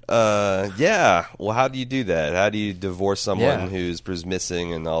 Yeah. Well, how do you do that? How do you divorce someone who's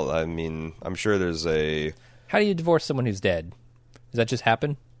missing and all? I mean, I'm sure there's a... How do you divorce someone who's dead? Does that just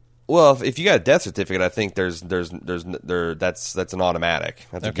happen? Well, if you got a death certificate, I think that's an automatic.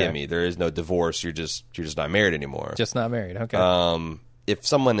 That's a gimme. There is no divorce. You're just not married anymore. Just not married. Okay. If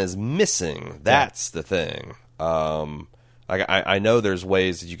someone is missing, that's the thing. I know there's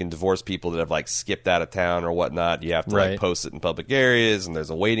ways that you can divorce people that have like skipped out of town or whatnot. You have to like post it in public areas, and there's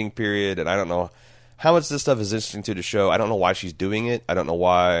a waiting period. And I don't know how much this stuff is interesting to the show. I don't know why she's doing it. I don't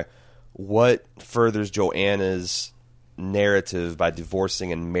know what furthers Joanna's narrative by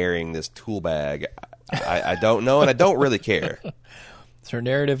divorcing and marrying this tool bag. I don't know, and I don't really care. It's her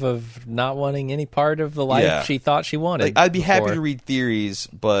narrative of not wanting any part of the life she thought she wanted. Like, I'd be happy to read theories,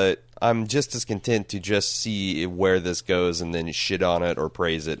 but I'm just as content to just see where this goes and then shit on it or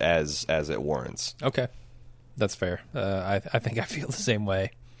praise it as it warrants. Okay. That's fair. I think I feel the same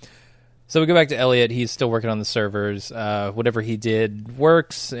way. So we go back to Elliot. He's still working on the servers. Whatever he did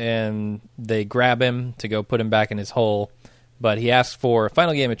works, and they grab him to go put him back in his hole. But he asks for a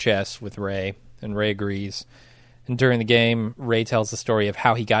final game of chess with Ray, and Ray agrees. And during the game, Ray tells the story of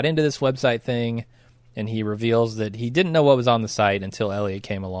how he got into this website thing, and he reveals that he didn't know what was on the site until Elliot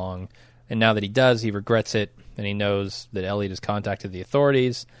came along. And now that he does, he regrets it, and he knows that Elliot has contacted the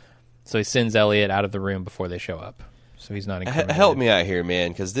authorities, so he sends Elliot out of the room before they show up. So he's not incriminated. Help me out here,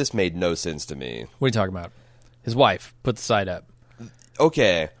 man, because this made no sense to me. What are you talking about? His wife put the site up.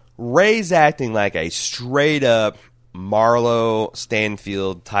 Okay, Ray's acting like a straight-up Marlo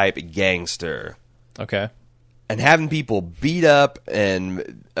Stanfield type gangster. Okay. And having people beat up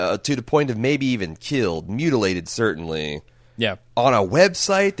and to the point of maybe even killed, mutilated certainly. Yeah. On a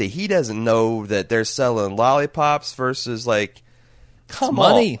website that he doesn't know that they're selling lollipops versus like, come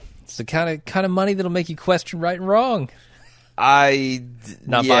on. Money. It's the kind of money that'll make you question right and wrong.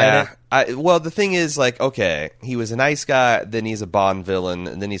 Not buying it. Well, the thing is, like, okay, he was a nice guy, then he's a Bond villain,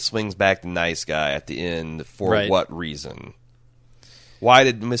 and then he swings back to nice guy at the end for what reason? Why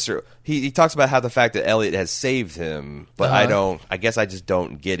did he talks about how the fact that Elliot has saved him, but I guess I just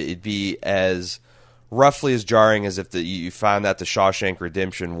don't get it. It'd be as roughly as jarring as if you found out the Shawshank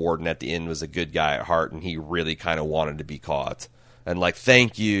Redemption warden at the end was a good guy at heart and he really kind of wanted to be caught. And like,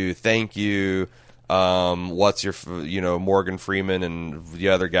 thank you. What's your, Morgan Freeman and the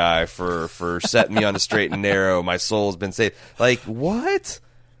other guy for setting me on the straight and narrow. My soul's been saved. Like, what?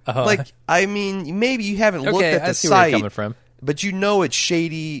 Like, I mean, maybe you haven't looked at the site. Where you're coming from. But you know it's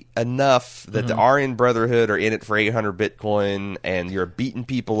shady enough that the Aryan Brotherhood are in it for 800 Bitcoin, and you're beating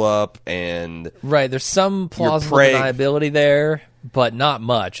people up, and there's some plausible deniability there, but not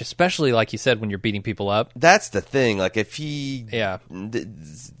much. Especially like you said, when you're beating people up. That's the thing. Like if he, and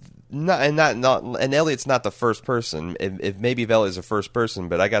Elliot's not the first person. If Elliot's the first person,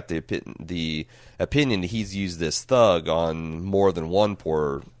 but I got the opinion that he's used this thug on more than one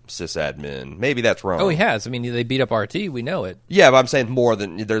poor sysadmin. Maybe that's wrong. Oh, he has. I mean, they beat up RT. We know it. Yeah, but I'm saying more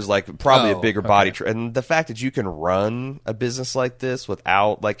than there's like probably a bigger body. And the fact that you can run a business like this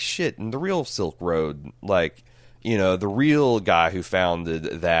without like shit in the real Silk Road, like the real guy who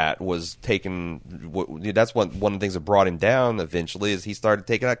founded that was taken. That's one of the things that brought him down eventually is he started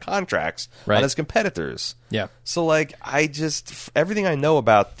taking out contracts on his competitors. Yeah. So like, everything I know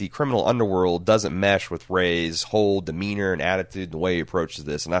about the criminal underworld doesn't mesh with Ray's whole demeanor and attitude and the way he approaches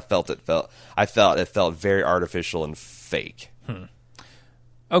this, and I felt it felt very artificial and fake.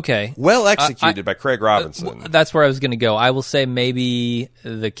 Okay. Well executed by Craig Robinson. That's where I was going to go. I will say maybe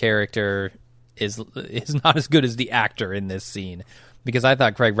the character is not as good as the actor in this scene, because I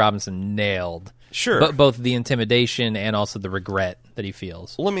thought Craig Robinson nailed both the intimidation and also the regret that he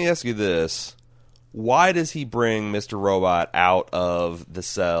feels. Let me ask you this. Why does he bring Mr. Robot out of the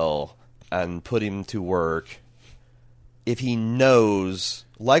cell and put him to work if he knows,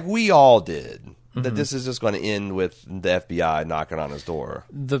 like we all did, that this is just going to end with the FBI knocking on his door?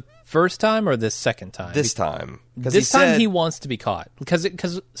 The first time or the second time? This time. This time he wants to be caught.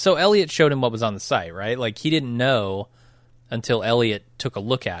 So Elliot showed him what was on the site, right? Like, he didn't know until Elliot took a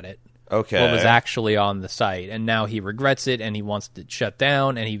look at it. Okay. What was actually on the site, and now he regrets it, and he wants it shut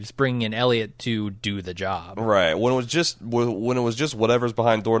down, and he was bringing in Elliot to do the job. Right. When it was just whatever's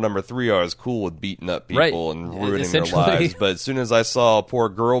behind door number 3, I was cool with beating up people and ruining their lives. But as soon as I saw a poor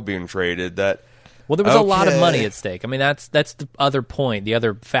girl being traded, there was a lot of money at stake. I mean, that's the other point. The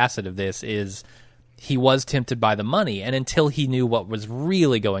other facet of this is he was tempted by the money, and until he knew what was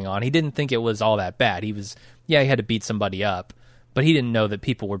really going on, he didn't think it was all that bad. He had to beat somebody up, but he didn't know that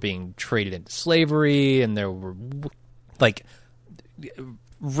people were being traded into slavery, and there were like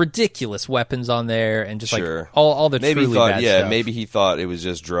ridiculous weapons on there, and just like all the truly bad stuff. Maybe he thought it was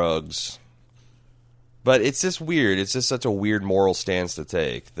just drugs. But it's just weird. It's just such a weird moral stance to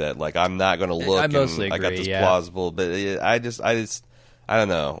take that, like, I'm not going to look. I mostly agree, I got this plausible, but I don't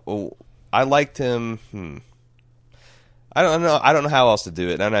know. I liked him. I don't know. I don't know how else to do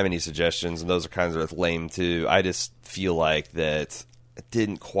it. I don't have any suggestions, and those are kind of lame too. I just feel like that it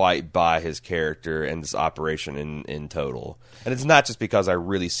didn't quite buy his character and this operation in total. And it's not just because I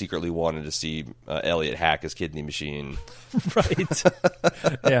really secretly wanted to see Elliot hack his kidney machine. Right.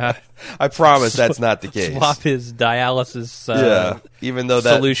 Yeah. I promise that's not the case. Swap his dialysis even though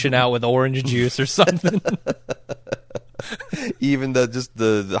solution out with orange juice or something. Even just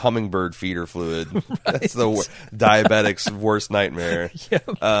the hummingbird feeder fluid. Right. That's the diabetic's worst nightmare. Yep.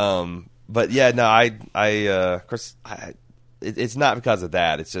 But yeah, no, of course, it's not because of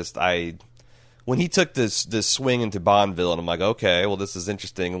that. It's just when he took this swing into Bondville, and I'm like, okay, well, this is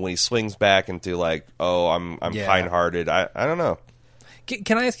interesting. And when he swings back into like, oh, I'm kind-hearted, I don't know.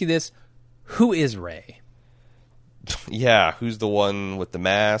 Can I ask you this? Who is Ray? Yeah, who's the one with the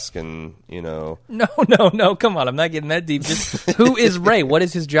mask and, No, come on, I'm not getting that deep. Just who is Ray? What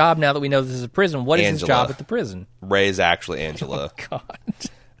is his job now that we know this is a prison? What is his job at the prison? Ray's actually Angela. Oh,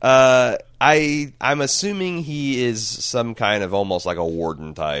 God. I'm assuming he is some kind of almost like a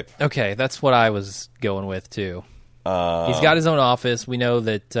warden type. Okay, that's what I was going with too. He's got his own office. We know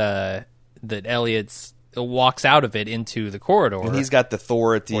that Elliot's walks out of it into the corridor. And he's got the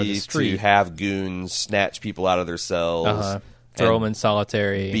authority to have goons snatch people out of their cells. Throw them in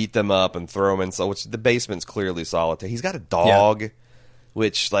solitary. Beat them up and throw them in which the basement's clearly solitary. He's got a dog,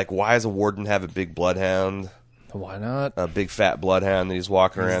 which, like, why does a warden have a big bloodhound? Why not? A big fat bloodhound that he's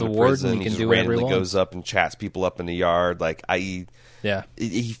walking around the prison. He just randomly goes up and chats people up in the yard. Like, he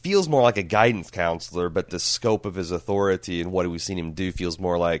feels more like a guidance counselor, but the scope of his authority and what we've seen him do feels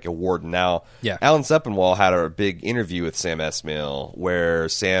more like a warden. Now, Alan Sepinwall had a big interview with Sam Esmail where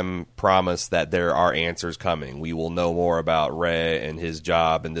Sam promised that there are answers coming. We will know more about Ray and his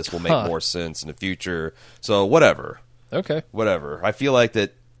job, and this will make more sense in the future. So, whatever. Okay. Whatever. I feel like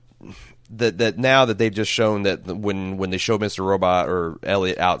that now that they've just shown that when they show Mr. Robot or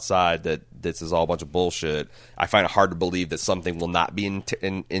Elliot outside that this is all a bunch of bullshit, I find it hard to believe that something will not be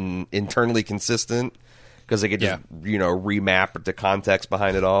internally consistent because they could just remap the context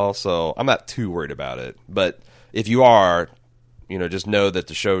behind it all. So I'm not too worried about it. But if you are, just know that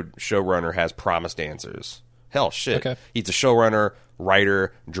the showrunner has promised answers. Hell, shit. Okay. He's a showrunner,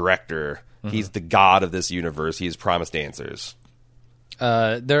 writer, director. Mm-hmm. He's the god of this universe. He has promised answers.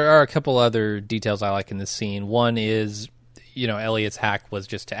 There are a couple other details I like in this scene. One is, Elliot's hack was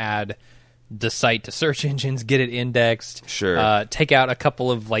just to add the site to search engines, get it indexed. Sure. Take out a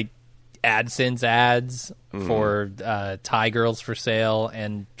couple of, like, AdSense ads for Thai girls for sale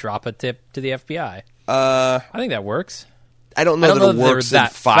and drop a tip to the FBI. I think that works. I don't know that it works in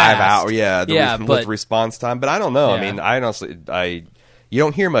 5 hours. With response time, but I don't know. Yeah. I mean, I honestly, you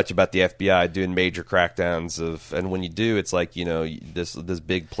don't hear much about the FBI doing major crackdowns and when you do, it's like, this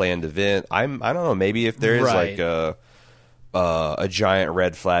big planned event. I don't know. Maybe if there is like a giant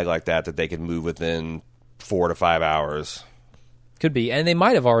red flag like that they can move within 4 to 5 hours. Could be. And they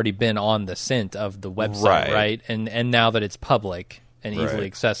might have already been on the scent of the website, right? And now that it's public and easily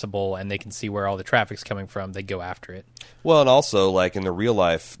accessible and they can see where all the traffic's coming from, they go after it. Well, and also, like, in the real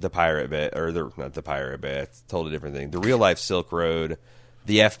life, not the Pirate Bay, it's a totally different thing. The real life Silk Road,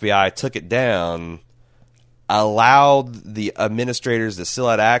 the FBI took it down, allowed the administrators that still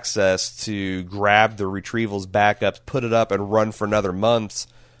had access to grab the retrievals backups, put it up, and run for another month.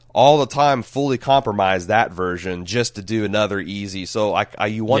 All the time, fully compromised that version just to do another easy. So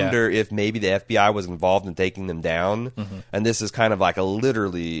you wonder if maybe the FBI was involved in taking them down, and this is kind of like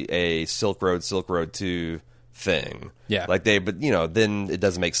literally a Silk Road 2 thing. Yeah, like but then it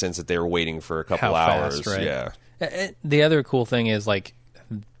doesn't make sense that they were waiting for a couple hours. Right? Yeah. The other cool thing is, like,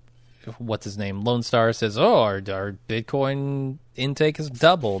 what's his name? Lone Star says, our Bitcoin intake has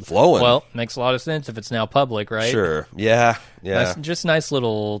doubled. Flowing. Well, makes a lot of sense if it's now public, right? Sure. Yeah. Just nice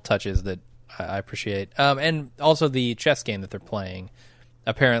little touches that I appreciate. And also the chess game that they're playing.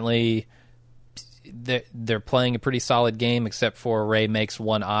 Apparently, they're playing a pretty solid game, except for Ray makes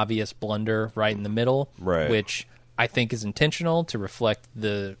one obvious blunder right in the middle, which I think is intentional to reflect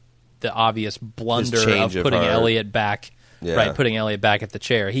the obvious blunder of putting Elliot back. Yeah. Right, putting Elliot back at the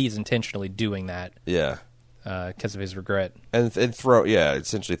chair. He's intentionally doing that. Yeah. Because of his regret. And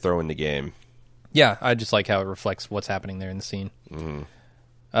essentially throwing the game. Yeah, I just like how it reflects what's happening there in the scene.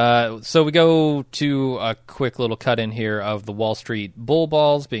 So we go to a quick little cut in here of the Wall Street bull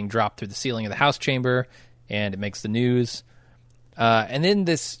balls being dropped through the ceiling of the House chamber, and it makes the news. And then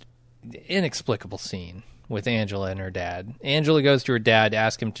this inexplicable scene with Angela and her dad. Angela goes to her dad to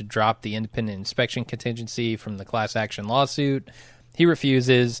ask him to drop the independent inspection contingency from the class action lawsuit. He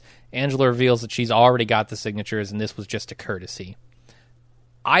refuses. Angela reveals that she's already got the signatures and this was just a courtesy.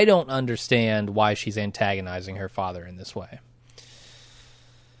 I don't understand why she's antagonizing her father in this way.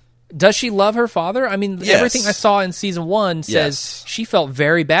 Does she love her father? I mean, everything I saw in season 1 says she felt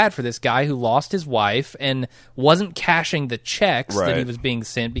very bad for this guy who lost his wife and wasn't cashing the checks that he was being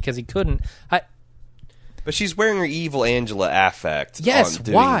sent because he couldn't. But she's wearing her evil Angela affect. Yes, on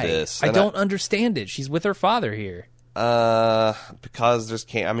doing why? This. I don't understand it. She's with her father here. Because there's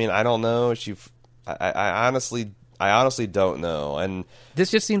I don't know. I honestly don't know. And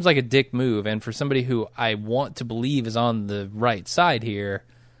this just seems like a dick move. And for somebody who I want to believe is on the right side here,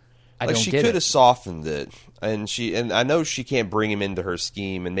 I don't get it. She could have softened it, and I know she can't bring him into her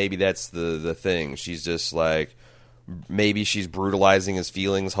scheme. And maybe that's the thing. She's just like. Maybe she's brutalizing his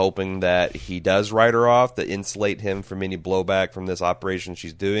feelings, hoping that he does write her off to insulate him from any blowback from this operation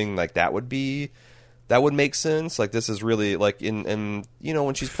she's doing. Like that would make sense. Like this is really like in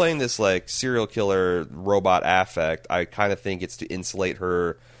when she's playing this like serial killer robot affect, I kind of think it's to insulate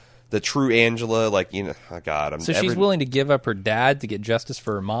her, the true Angela. Like oh God, she's willing to give up her dad to get justice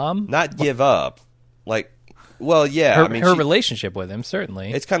for her mom. Not give up, like. Well, yeah. Her relationship with him,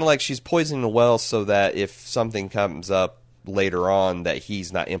 certainly. It's kind of like she's poisoning the well so that if something comes up later on that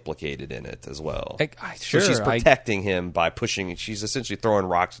he's not implicated in it as well. So she's protecting him by pushing. She's essentially throwing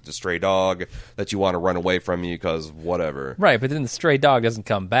rocks at the stray dog that you want to run away from you because whatever. Right, but then the stray dog doesn't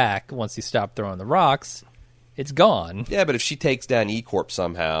come back once you stop throwing the rocks. It's gone. Yeah, but if she takes down E-Corp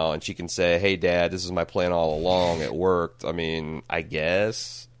somehow and she can say, hey, Dad, this is my plan all along. It worked. I mean, I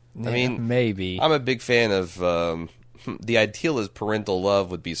guess... maybe. I'm a big fan of the ideal is parental love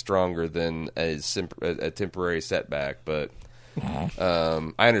would be stronger than a temporary setback, but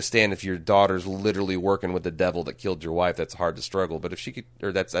I understand if your daughter's literally working with the devil that killed your wife, that's hard to struggle. But if she could,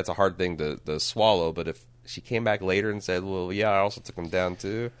 or that's a hard thing to swallow. But if she came back later and said, "Well, yeah, I also took him down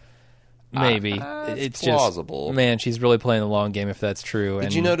too," maybe it's plausible. Just, man, she's really playing the long game if that's true.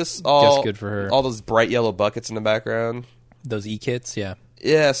 Did you notice all good for her. All those bright yellow buckets in the background? Those e-kits, yeah.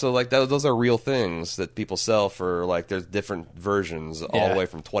 Yeah, so like those are real things that people sell for like there's different versions all the way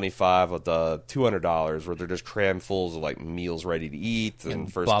from $25 to $200 where they're just crammed full of like meals ready to eat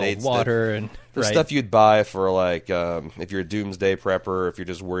and first dates, water and stuff you'd buy for like if you're a doomsday prepper, if you're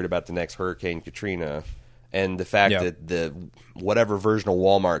just worried about the next Hurricane Katrina, and the fact that the whatever version of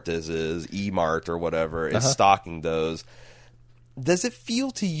Walmart this is, E-Mart or whatever, is stocking those. Does it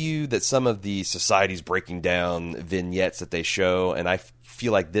feel to you that some of the society's breaking down vignettes that they show, and I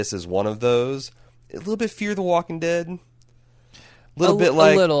feel like this is one of those, a little bit Fear the Walking Dead? A little bit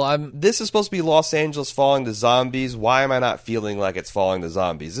like, this is supposed to be Los Angeles falling to zombies. Why am I not feeling like it's falling to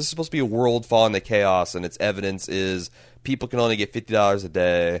zombies? This is supposed to be a world falling to chaos, and its evidence is people can only get $50 a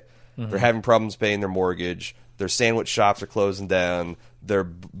day. They're having problems paying their mortgage. Their sandwich shops are closing down. Their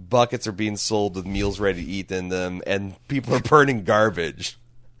buckets are being sold with meals ready to eat in them, and people are burning garbage.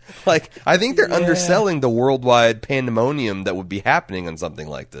 Like, I think they're underselling the worldwide pandemonium that would be happening on something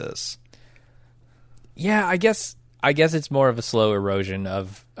like this. Yeah, I guess it's more of a slow erosion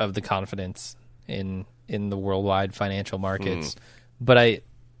of the confidence in the worldwide financial markets. But I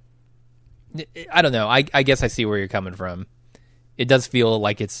don't know. I guess I see where you're coming from. It does feel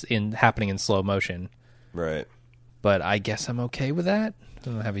like it's happening in slow motion. Right. But I guess I'm okay with that. I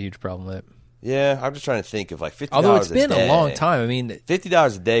don't have a huge problem with it. Yeah, I'm just trying to think of like $50 Although it's been a day. a long time. I mean,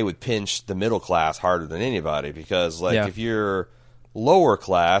 $50 a day would pinch the middle class harder than anybody because, like, if you're lower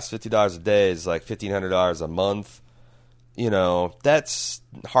class, $50 a day is like $1,500 a month. You know, that's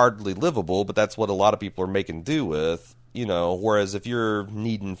hardly livable, but that's what a lot of people are making do with. You know, whereas if you're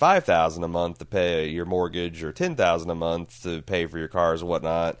needing $5,000 a month to pay your mortgage or $10,000 a month to pay for your cars and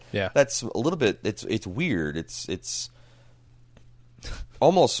whatnot, that's a little bit. It's weird. It's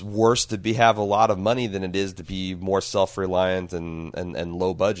almost worse to have a lot of money than it is to be more self-reliant and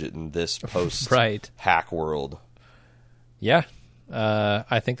low budget in this post hack world. Yeah,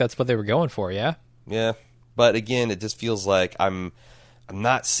 I think that's what they were going for. Yeah. But again, it just feels like I'm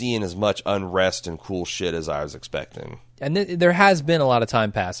not seeing as much unrest and cool shit as I was expecting. And there has been a lot of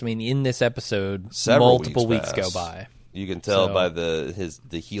time passed. I mean, in this episode, multiple weeks go by. You can tell by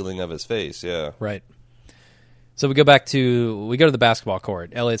the healing of his face. Yeah. Right. So we go to the basketball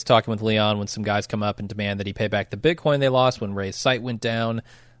court. Elliot's talking with Leon when some guys come up and demand that he pay back the Bitcoin they lost when Ray's site went down.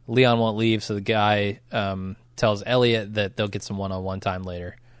 Leon won't leave, so the guy tells Elliot that they'll get some one-on-one time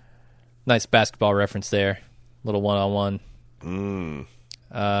later. Nice basketball reference there. Little one-on-one.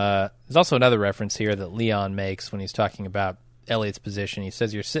 There's also another reference here that Leon makes when he's talking about Elliot's position. He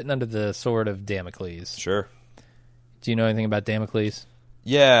says, "You're sitting under the sword of Damocles." Sure. Do you know anything about Damocles?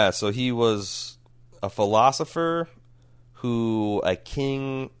 Yeah, so he was a philosopher who a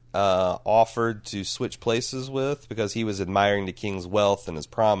king offered to switch places with because he was admiring the king's wealth and his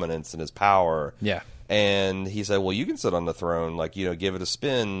prominence and his power. Yeah. And he said, well, you can sit on the throne, like, you know, give it a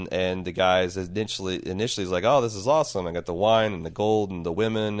spin. And the guys initially is like, oh, this is awesome. I got the wine and the gold and the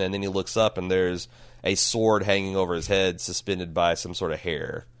women. And then he looks up and there's a sword hanging over his head suspended by some sort of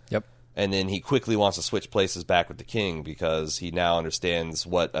hair. Yep. And then he quickly wants to switch places back with the king because he now understands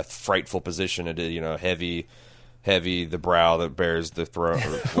what a frightful position it is, you know, heavy, the brow that bears the throne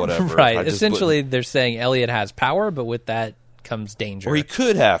or whatever. Right. Essentially, they're saying Elliot has power, but with that comes danger. Or he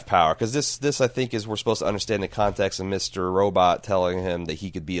could have power, because this I think is we're supposed to understand the context of Mr. Robot telling him that he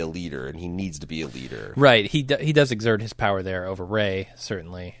could be a leader and he needs to be a leader. Right. He does exert his power there over Ray,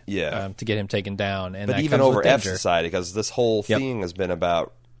 certainly. Yeah. To get him taken down. And but that even comes over with F danger. Society, because this whole thing has been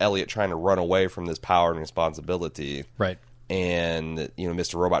about Elliot trying to run away from this power and responsibility. Right. And, you know,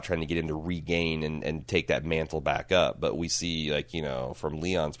 Mr. Robot trying to get him to regain and take that mantle back up. But we see, like, you know, from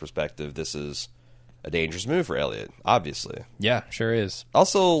Leon's perspective, this is a dangerous move for Elliot, obviously. Yeah, sure is.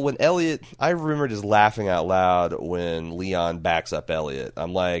 Also, when Elliot, I remember just laughing out loud when Leon backs up Elliot.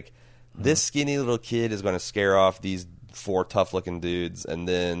 I'm like, this skinny little kid is going to scare off these four tough-looking dudes. And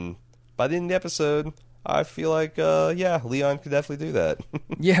then by the end of the episode, I feel like, Leon could definitely do that.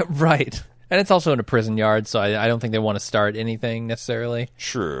 Yeah, right. And it's also in a prison yard, so I don't think they want to start anything necessarily.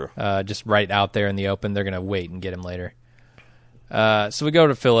 Sure. Just right out there in the open. They're going to wait and get him later. So we go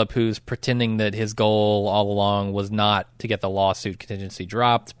to Philip, who's pretending that his goal all along was not to get the lawsuit contingency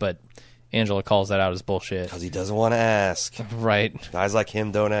dropped, but Angela calls that out as bullshit. Because he doesn't want to ask. Right. Guys like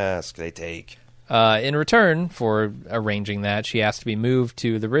him don't ask, they take. In return for arranging that, she asked to be moved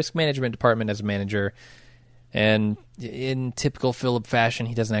to the risk management department as a manager. And in typical Philip fashion,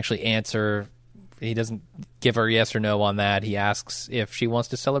 he doesn't actually answer. He doesn't give her yes or no on that. He asks if she wants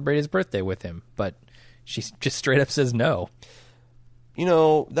to celebrate his birthday with him, but she just straight up says no. You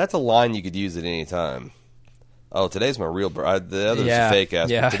know, that's a line you could use at any time. Oh, today's my real birthday. The other's a fake ass.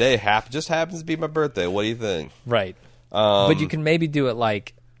 Yeah. But today just happens to be my birthday. What do you think? Right. But you can maybe do it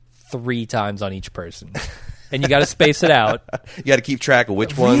like 3 times on each person. And you got to space it out. You got to keep track of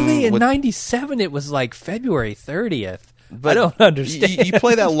which one. Really? In 97, it was like February 30th. But I don't understand. You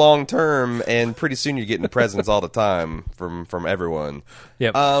play that long term, and pretty soon you're getting presents all the time from everyone.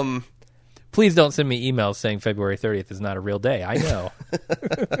 Yep. Please don't send me emails saying February 30th is not a real day. I know.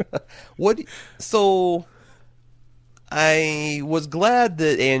 So I was glad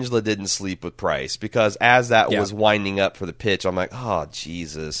that Angela didn't sleep with Price, because as that was winding up for the pitch, I'm like, oh,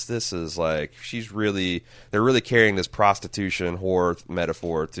 Jesus, this is like, they're really carrying this prostitution whore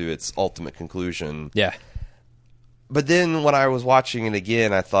metaphor to its ultimate conclusion. Yeah. But then when I was watching it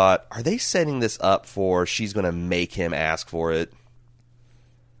again, I thought, are they setting this up for she's going to make him ask for it?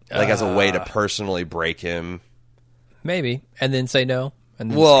 Like as a way to personally break him? Maybe. And then say no.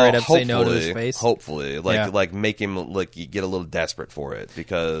 and then well, straight up say no to his face. Hopefully, like Yeah. like make him like you get a little desperate for it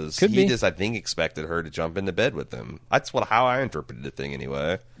because Could he be. just I think expected her to jump into bed with him. That's how I interpreted the thing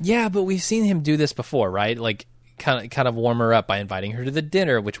anyway. Yeah, but we've seen him do this before, right? Like kind of warm her up by inviting her to the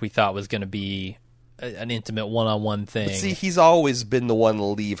dinner, which we thought was going to be an intimate one-on-one thing. But see, he's always been the one to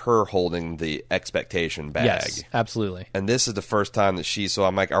leave her holding the expectation bag. Yes, absolutely. And this is the first time that so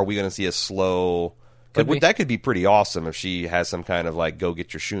I'm like, are we going to see a slow? Could be. That could be pretty awesome if she has some kind of like go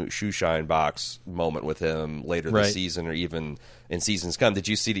get your shoe shine box moment with him later Right. this season or even in seasons come. Did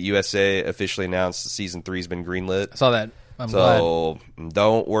you see that USA officially announced season 3's been greenlit? I saw that. I'm glad. So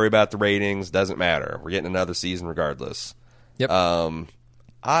don't worry about the ratings. Doesn't matter. We're getting another season regardless. Yep.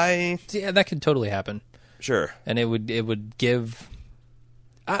 Yeah, that could totally happen. Sure. And it would give.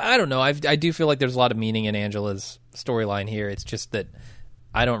 I don't know. I do feel like there's a lot of meaning in Angela's storyline here. It's just that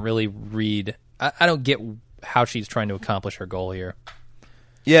I don't really read. I don't get how she's trying to accomplish her goal here.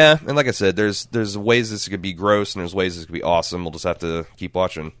 Yeah, and like I said, there's ways this could be gross and there's ways this could be awesome. We'll just have to keep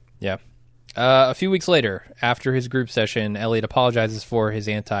watching. Yeah. A few weeks later, after his group session, Elliot apologizes for his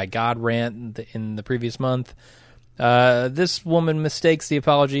anti-God rant in the previous month. This woman mistakes the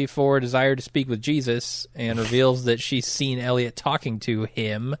apology for a desire to speak with Jesus and reveals that she's seen Elliot talking to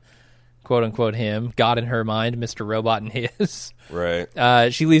him, quote-unquote him, God in her mind, Mr. Robot in his.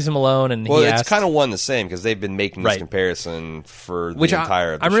 Right. She leaves him alone, and Well, he it's asks, kind of one the same because they've been making this Right. comparison for the which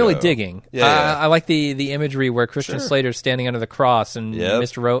entire I'm show. really digging. Yeah. I like the imagery where Christian Sure. Slater's standing under the cross and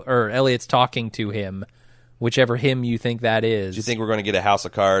Yep. or Elliot's talking to him, whichever him you think that is. Do you think we're going to get a House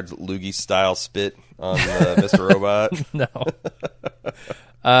of Cards Loogie-style spit on Mr. Robot? No.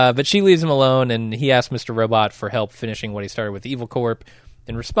 But she leaves him alone, and he asks Mr. Robot for help finishing what he started with Evil Corp.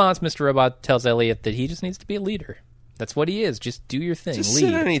 In response, Mr. Robot tells Elliot that he just needs to be a leader. That's what he is. Just do your thing. Just sit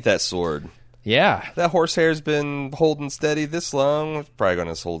Lead. underneath that sword. Yeah. That horsehair's been holding steady this long. It's probably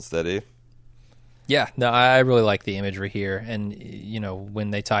going to hold steady. Yeah. No, I really like the imagery here. And,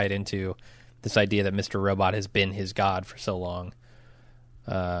 when they tie it into this idea that Mr. Robot has been his god for so long,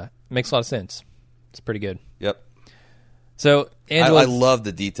 makes a lot of sense. It's pretty good. Yep. So, I Angela... love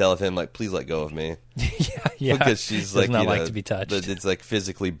the detail of him, like, please let go of me. yeah. Because she's Does like, not like to be touched. It's like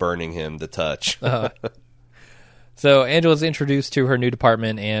physically burning him to touch. So Angela's introduced to her new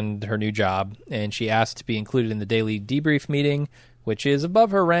department and her new job, and she asked to be included in the daily debrief meeting, which is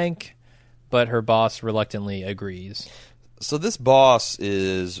above her rank, but her boss reluctantly agrees. So this boss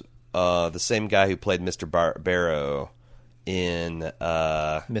is the same guy who played Mr. Barrow in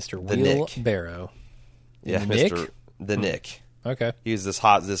Mr. The Will Nick. Barrow. Yeah, Nick? Mr. The Nick. Okay. He was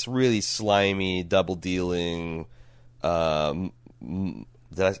this really slimy, double dealing,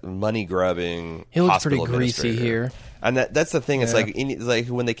 money grubbing. He looks hospital pretty greasy administrator. here. And that's the thing. It's Yeah. like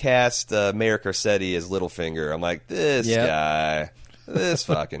when they cast Mayor Garcetti as Littlefinger. I'm like, this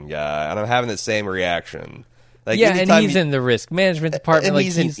fucking guy, and I'm having the same reaction. Like, Yeah, and anytime he's in the risk management department. and Like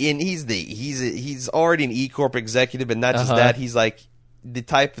he's already an E Corp executive, and not just that, he's like the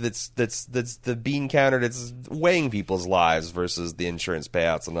type that's the bean counter that's weighing people's lives versus the insurance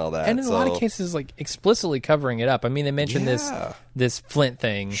payouts and all that. and in a lot of cases, like explicitly covering it up. I mean, they mentioned Yeah. this Flint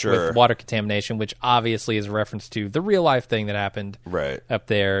thing Sure. with water contamination, which obviously is a reference to the real life thing that happened right. up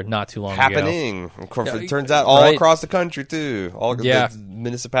there not too long ago. Happening. Of course, it turns out all Right. across the country too. All Yeah. the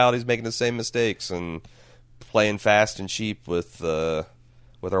municipalities making the same mistakes and playing fast and cheap with our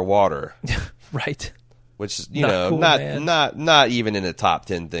water. Right. Which Not cool, man. not even in the top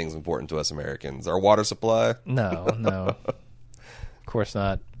 10 things important to us Americans. Our water supply. No. Of course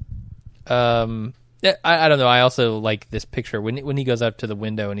not. Yeah, I don't know. I also like this picture when he goes up to the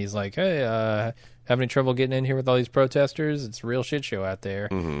window and he's like, "Hey, having any trouble getting in here with all these protesters? It's a real shit show out there."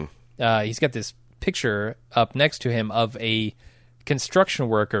 Mm-hmm. He's got this picture up next to him of a construction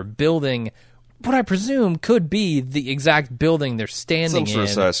worker building what I presume could be the exact building they're standing Some sort of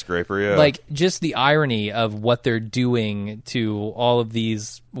in. skyscraper, yeah. Like, just the irony of what they're doing to all of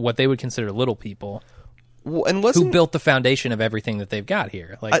these, what they would consider little people, Well, and who built the foundation of everything that they've got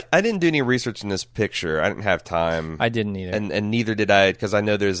here. Like, I didn't do any research in this picture. I didn't have time. I didn't either. And neither did I, because I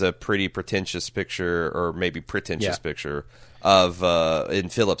know there's a pretty pretentious picture, or maybe pretentious picture, of in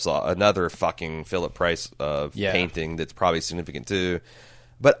Philip's another fucking Philip Price painting that's probably significant too.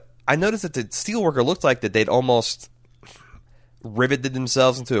 But I noticed that the steelworker looked like that they'd almost riveted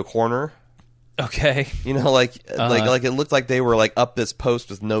themselves into a corner. Okay. You know, like it looked like they were like up this post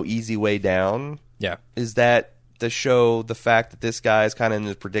with no easy way down. Yeah. Is that to show the fact that this guy is kind of in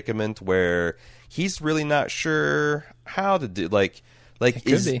a predicament where he's really not sure how to do like could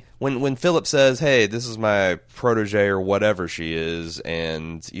be. when Philip says, "Hey, this is my protege or whatever she is,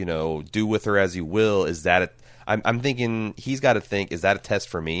 and you know, do with her as you will." Is that I'm thinking he's got to think, is that a test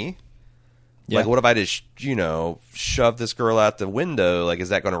for me? Yeah. Like, what if I just, shove this girl out the window? Like, is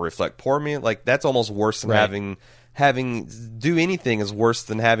that going to reflect poor me? Like, that's almost worse than Right. having do anything is worse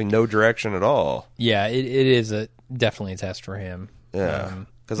than having no direction at all. Yeah, it is definitely a test for him. Yeah.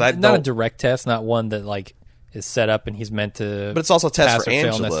 Because not a direct test, not one that like is set up and he's meant to. But it's also a test pass for or fail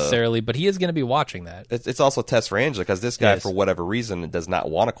Angela necessarily. But he is going to be watching that. It's also a test for Angela because this guy, Yes. for whatever reason, does not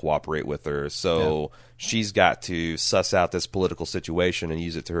want to cooperate with her. So she's got to suss out this political situation and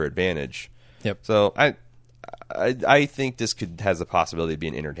use it to her advantage. Yep. So I think this has the possibility of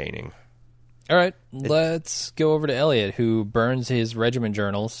being entertaining. All right, let's go over to Elliot, who burns his regiment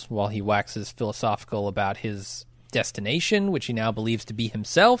journals while he waxes philosophical about his destination, which he now believes to be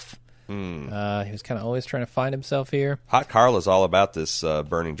himself. He was kind of always trying to find himself here. Hot Carla's all about this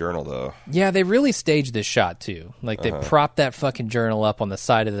burning journal, though. Yeah, they really staged this shot too. Like they propped that fucking journal up on the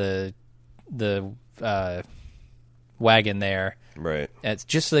side of the wagon there. Right. And it's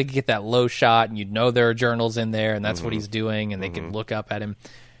just so they could get that low shot, and you'd know there are journals in there, and that's what he's doing, and they could look up at him.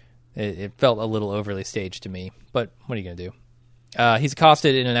 It felt a little overly staged to me, but what are you going to do? He's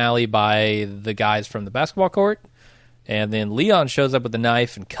accosted in an alley by the guys from the basketball court, and then Leon shows up with a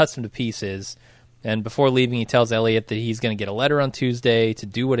knife and cuts him to pieces. And before leaving, he tells Elliot that he's going to get a letter on Tuesday to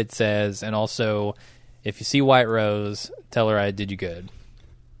do what it says, and also, if you see White Rose, tell her I did you good.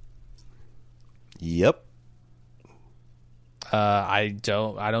 Yep. I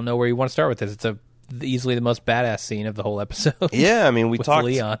don't know where you want to start with this. It's easily the most badass scene of the whole episode. Yeah, I mean, we with talked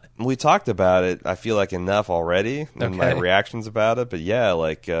Leon. We talked about it, I feel like, enough already in my Okay. reactions about it. But yeah,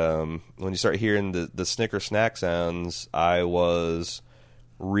 like when you start hearing the Snicker snack sounds, I was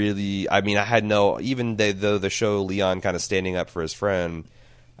really, I mean, I had no, even though the show Leon kind of standing up for his friend,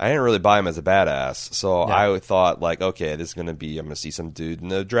 I didn't really buy him as a badass. So Yeah. I thought, like, okay, this is going to be, I'm going to see some dude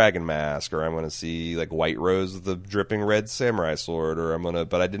in a dragon mask, or I'm going to see, like, White Rose with the dripping red samurai sword,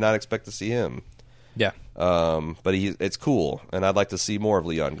 but I did not expect to see him. Yeah. But it's cool, and I'd like to see more of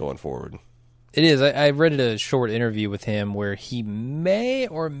Leon going forward. It is. I read a short interview with him where he may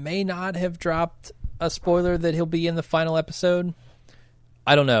or may not have dropped a spoiler that he'll be in the final episode.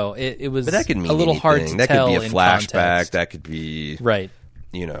 I don't know. It was But that could mean a little hard to anything. That tell could be a in flashback. context. That could be, Right.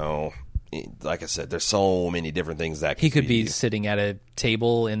 Like I said, there's so many different things that He could be sitting at a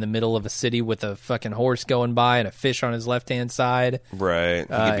table in the middle of a city with a fucking horse going by and a fish on his left-hand side. right. He could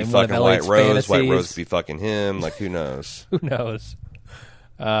be in one of fucking White Elliot's Rose. White fantasies. Rose could be fucking him. Like, who knows? Who knows?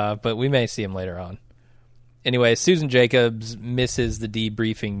 But we may see him later on. Anyway, Susan Jacobs misses the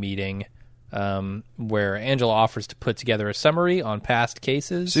debriefing meeting where Angela offers to put together a summary on past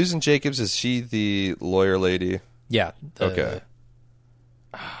cases. Susan Jacobs, is she the lawyer lady? Yeah. Okay.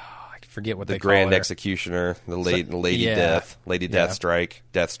 I forget what The they grand call her. executioner, the lady yeah. death, Lady Yeah.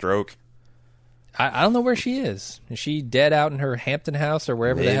 Deathstroke. I don't know where she is. Is she dead out in her Hampton house or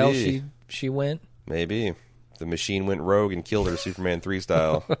wherever the hell Maybe. she went? Maybe the machine went rogue and killed her, Superman 3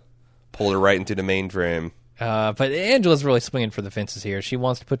 style. Pulled her right into the mainframe. But Angela's really swinging for the fences here. She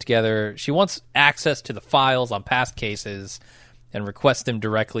wants access to the files on past cases and requests them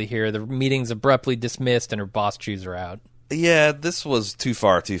directly here. The meeting's abruptly dismissed and her boss chews her out. Yeah, this was too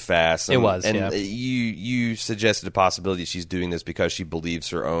far, too fast. It was, and yeah. you suggested a possibility she's doing this because she believes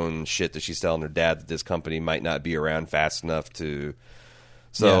her own shit that she's telling her dad that this company might not be around fast enough to.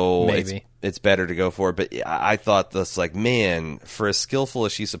 So Yeah, maybe. it's better to go for it. But I thought this, like, man, for as skillful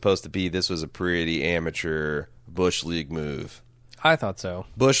as she's supposed to be, this was a pretty amateur Bush League move. I thought so.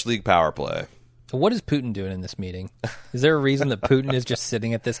 Bush League power play. What is Putin doing in this meeting? Is there a reason that Putin is just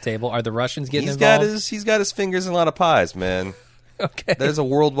sitting at this table? Are the Russians getting He's involved? got his fingers in a lot of pies, man. Okay. There's a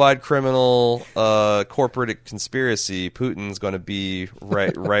worldwide criminal corporate conspiracy. Putin's going to be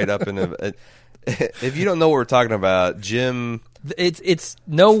right up in a. If you don't know what we're talking about, Jim It's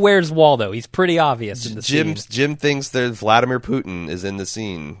nowhere's Waldo. He's pretty obvious in the scene. Jim thinks that Vladimir Putin is in the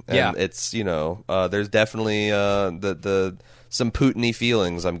scene, and Yeah. it's there's definitely the some Putin-y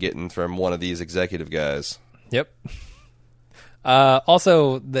feelings I'm getting from one of these executive guys. Yep.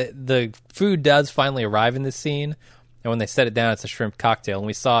 Also, the food does finally arrive in this scene, and when they set it down, it's a shrimp cocktail. And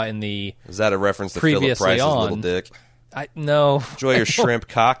we saw in the Is that a reference to Philip Previously Price's on. little dick? no Enjoy your shrimp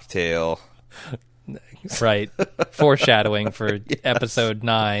cocktail. right foreshadowing for episode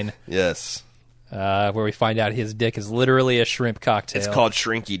 9, Yes, where we find out his dick is literally a shrimp cocktail. it's called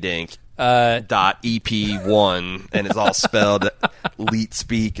Shrinky Dink. .ep1 and it's all spelled leet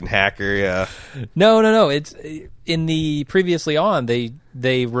speak and hacker. Yeah, No. It's in the previously on.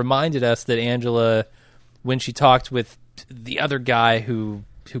 They reminded us that Angela, when she talked with the other guy who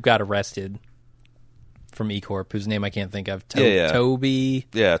got arrested from E Corp, whose name I can't think of, Yeah. Toby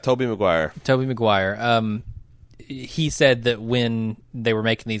Toby Maguire. Maguire. he said that when they were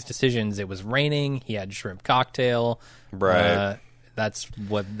making these decisions, it was raining. He had shrimp cocktail. Right. That's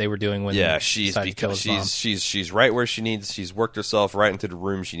what they were doing when she's decided to kill his mom. she's right where she needs. She's worked herself right into the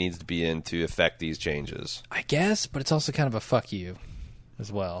room she needs to be in to affect these changes. I guess, but it's also kind of a fuck you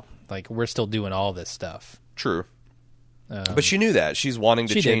as well. Like, we're still doing all this stuff. True. But she knew that. She's wanting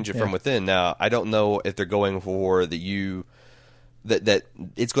to change it from within. Now, I don't know if they're going for that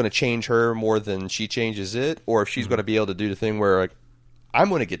it's going to change her more than she changes it, or if she's going to be able to do the thing where, like, I'm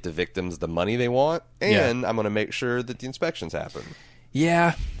going to get the victims the money they want, and I'm going to make sure that the inspections happen.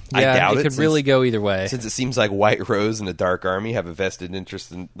 Yeah. I doubt it could really go either way. Since it seems like White Rose and the Dark Army have a vested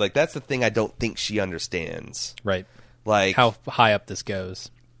interest in, like, that's the thing I don't think she understands. Right. Like, how high up this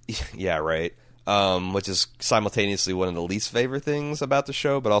goes. Yeah, right. Which is simultaneously one of the least favorite things about the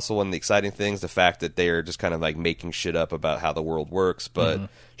show, but also one of the exciting things, the fact that they are just kind of like making shit up about how the world works. But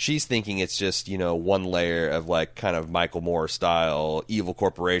she's thinking it's just, one layer of like kind of Michael Moore style evil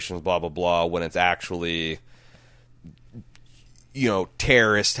corporations, blah, blah, blah, when it's actually,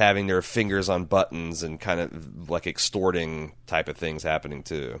 terrorists having their fingers on buttons and kind of like extorting type of things happening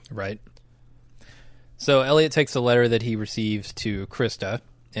too. Right. So Elliot takes a letter that he receives to Krista,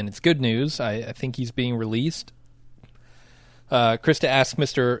 and it's good news. I think he's being released. Krista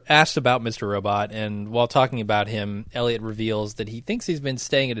asked about Mr. Robot, and while talking about him, Elliot reveals that he thinks he's been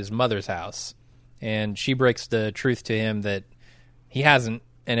staying at his mother's house. And she breaks the truth to him that he hasn't,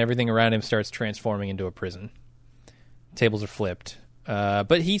 and everything around him starts transforming into a prison. Tables are flipped.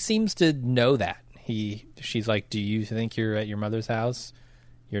 But he seems to know that. She's like, do you think you're at your mother's house?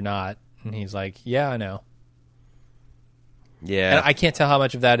 You're not. And he's like, yeah, I know. Yeah. And I can't tell how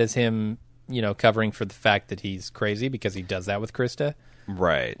much of that is him, covering for the fact that he's crazy because he does that with Krista.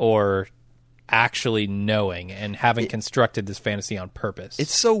 Right. Or actually knowing and having constructed this fantasy on purpose.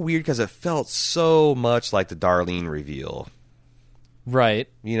 It's so weird because it felt so much like the Darlene reveal. Right.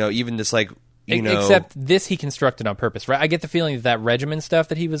 Even just like, Except this he constructed on purpose, right? I get the feeling that regimen stuff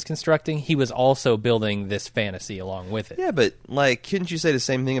that he was constructing, he was also building this fantasy along with it. Yeah, but, like, couldn't you say the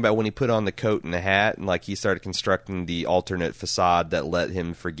same thing about when he put on the coat and the hat and, like, he started constructing the alternate facade that let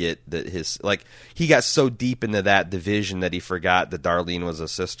him forget that he got so deep into that division that he forgot that Darlene was a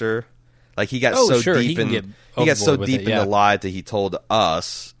sister? Like, he got deep in the lie that he told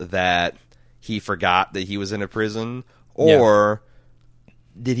us that he forgot that he was in a prison, or...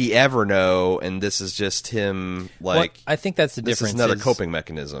 Did he ever know, and this is just him, like... Well, I think that's the difference. This is another coping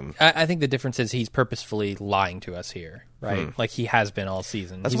mechanism. I think the difference is he's purposefully lying to us here, right? Like he has been all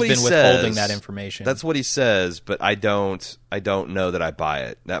season. That's he's what been he withholding says. that information. That's what he says, but I don't know that I buy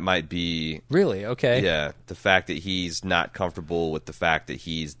it. That might be... Really? Okay. Yeah, the fact that he's not comfortable with the fact that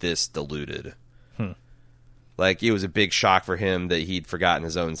he's this deluded. Like, it was a big shock for him that he'd forgotten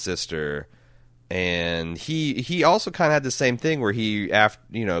his own sister... And he also kind of had the same thing where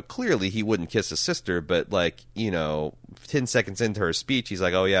clearly he wouldn't kiss his sister, but 10 seconds into her speech, he's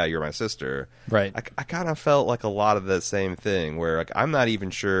like, "Oh yeah, you're my sister." Right. I kind of felt like a lot of the same thing where like I'm not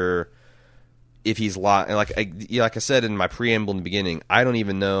even sure if he's lying. Like I said in my preamble in the beginning, I don't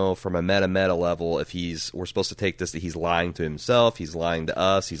even know from a meta level if we're supposed to take this that he's lying to himself, he's lying to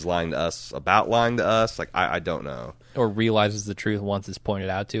us, he's lying to us about lying to us. Like I don't know. Or realizes the truth once it's pointed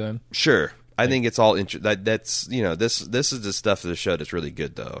out to him. Sure. I think it's all that's this is the stuff of the show that's really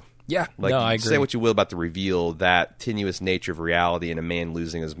good though. Yeah, I agree. Say what you will about the reveal, that tenuous nature of reality and a man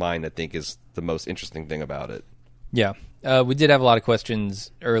losing his mind, I think is the most interesting thing about it. Yeah, we did have a lot of questions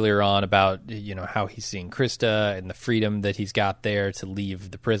earlier on about how he's seeing Krista and the freedom that he's got there to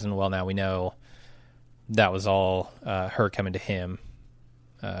leave the prison. Well, now we know that was all her coming to him,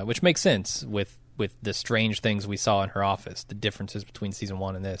 which makes sense with the strange things we saw in her office, the differences between season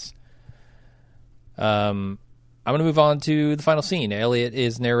 1 and this. I'm going to move on to the final scene. Elliot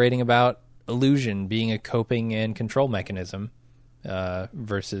is narrating about illusion being a coping and control mechanism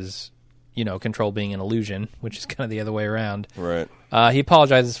versus, control being an illusion, which is kind of the other way around. Right. He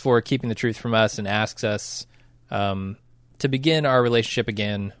apologizes for keeping the truth from us and asks us to begin our relationship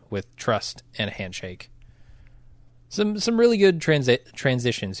again with trust and a handshake. Some really good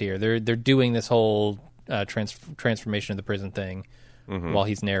transitions here. They're doing this whole transformation of the prison thing. While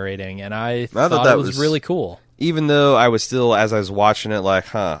he's narrating, and I thought that was really cool. Even though I was still, as I was watching it,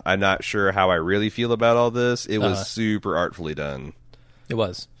 like, I'm not sure how I really feel about all this. It was super artfully done. It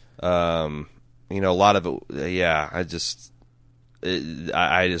was. A lot of it, I just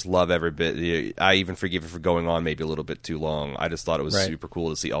love every bit. I even forgive it for going on maybe a little bit too long. I just thought it was super cool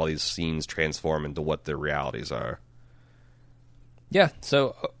to see all these scenes transform into what their realities are. Yeah,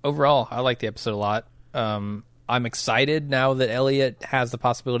 so overall, I like the episode a lot. I'm excited now that Elliot has the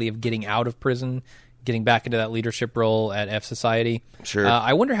possibility of getting out of prison, getting back into that leadership role at F Society. Sure.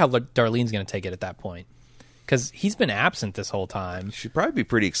 I wonder how Darlene's going to take it at that point, because he's been absent this whole time. She'd probably be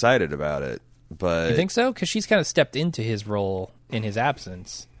pretty excited about it. But You think so? Because she's kind of stepped into his role in his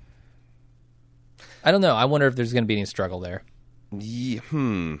absence. I don't know. I wonder if there's going to be any struggle there.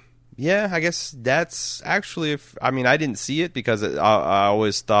 Yeah, I guess that's actually. I mean, I didn't see it because I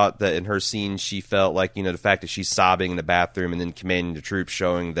always thought that in her scene she felt like, the fact that she's sobbing in the bathroom and then commanding the troops,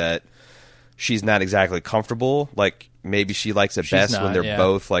 showing that she's not exactly comfortable. Like maybe she likes it best when they're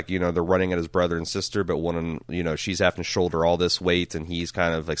both like, they're running at his brother and sister, but she's having to shoulder all this weight and he's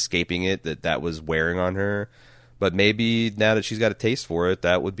kind of escaping it. That was wearing on her. But maybe now that she's got a taste for it,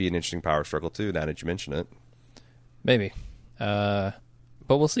 that would be an interesting power struggle too. Now that you mention it, maybe. But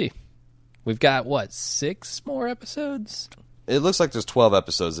we'll see. We've got, 6 more episodes? It looks like there's 12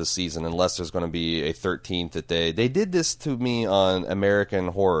 episodes this season, unless there's going to be a 13th that they did this to me on American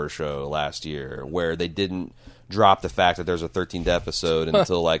Horror Show last year, where they didn't drop the fact that there's a 13th episode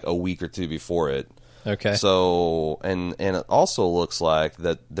until like a week or two before it. Okay. So, and it also looks like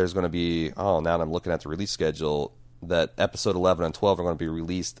that there's going to be, now that I'm looking at the release schedule, that episode 11 and 12 are going to be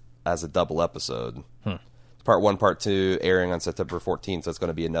released as a double episode. Part 1, Part 2 airing on September 14th, so it's going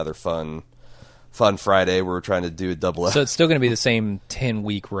to be another fun Friday where we're trying to do a double episode. So it's still going to be the same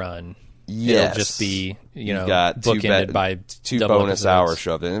 10-week run. Yes. It'll just be, You've got bookended by two double bonus episodes. hours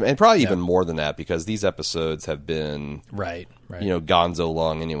shoved in. And probably even more than that, because these episodes have been, right. gonzo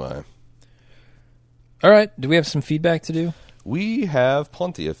long anyway. All right. Do we have some feedback to do? We have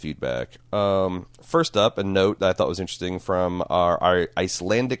plenty of feedback. First up, a note that I thought was interesting from our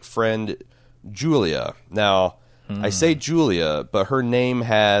Icelandic friend, Julia. Now, I say Julia, but her name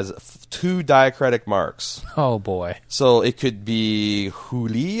has 2 diacritic marks. Oh, boy. So it could be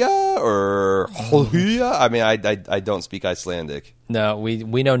Julia or Julia. I mean, I don't speak Icelandic. No,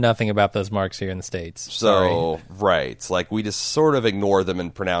 we know nothing about those marks here in the States. So, right. Like, we just sort of ignore them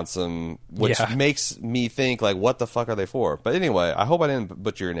and pronounce them, which makes me think, like, what the fuck are they for? But anyway, I hope I didn't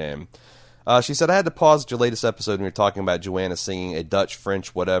butcher your name. She said, I had to pause at your latest episode when you were talking about Joanna singing a Dutch,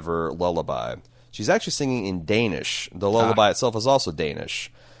 French, whatever lullaby. She's actually singing in Danish. The lullaby itself is also Danish.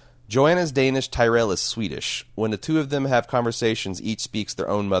 Joanna's Danish, Tyrell is Swedish. When the two of them have conversations, each speaks their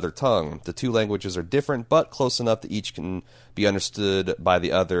own mother tongue. The two languages are different, but close enough that each can be understood by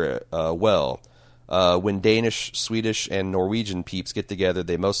the other well. When Danish, Swedish, and Norwegian peeps get together,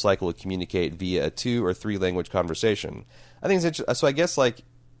 they most likely will communicate via a 2 or 3 language conversation. I think it's interesting. So I guess, like,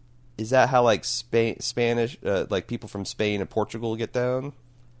 is that how, like, Spanish, like, people from Spain and Portugal get down?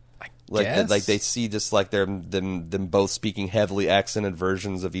 Like they see just like them both speaking heavily accented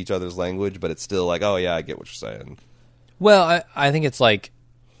versions of each other's language, but it's still like, oh yeah, I get what you're saying. Well, I think it's like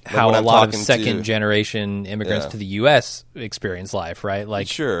how when a I'm lot of talking second generation immigrants to the U.S. experience life, right? Like,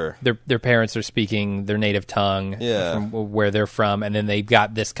 sure, their parents are speaking their native tongue from where they're from, and then they've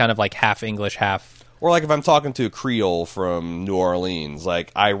got this kind of like half English, half. Or like if I'm talking to a Creole from New Orleans,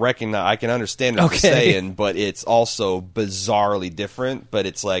 like I can understand what you're saying, but it's also bizarrely different. But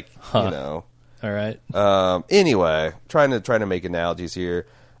it's like All right. Anyway, trying to make analogies here.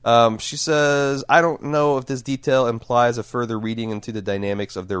 She says, I don't know if this detail implies a further reading into the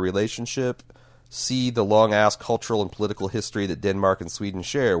dynamics of their relationship. See the long-ass cultural and political history that Denmark and Sweden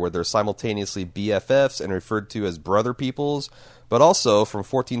share, where they're simultaneously BFFs and referred to as brother peoples. But also, from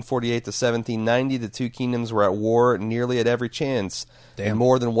 1448 to 1790, the two kingdoms were at war nearly at every chance. Damn. In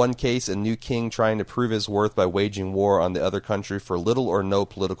more than one case, a new king trying to prove his worth by waging war on the other country for little or no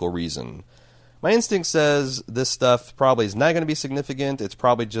political reason. My instinct says this stuff probably is not going to be significant. It's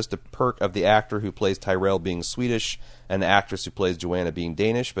probably just a perk of the actor who plays Tyrell being Swedish and the actress who plays Joanna being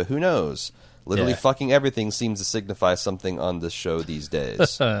Danish, but who knows? Literally fucking everything seems to signify something on this show these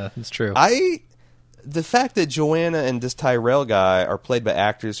days. It's true. The fact that Joanna and this Tyrell guy are played by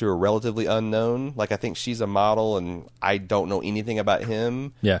actors who are relatively unknown, like I think she's a model and I don't know anything about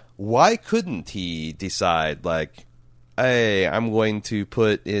him. Yeah. Why couldn't he decide, like, hey, I'm going to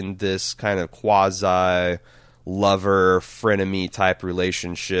put in this kind of quasi lover frenemy type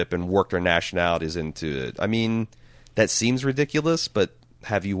relationship and work their nationalities into it? I mean, that seems ridiculous, but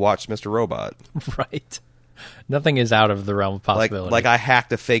have you watched Mr. Robot? Right. Nothing is out of the realm of possibility. Like I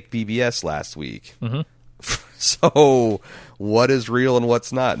hacked a fake BBS last week. Mm-hmm. So what is real and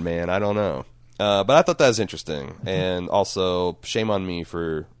what's not, man? I don't know. But I thought that was interesting. Mm-hmm. And also, shame on me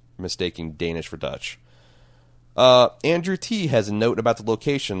for mistaking Danish for Dutch. Andrew T. has a note about the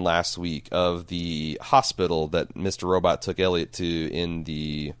location last week of the hospital that Mr. Robot took Elliot to in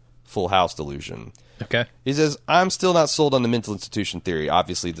the Full House delusion. Okay. He says, I'm still not sold on the mental institution theory.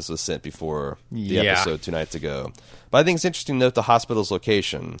 Obviously, this was sent before the episode 2 nights ago. But I think it's interesting to note the hospital's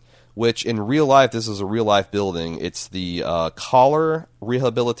location. which in real life, this is a real life building. It's the Collar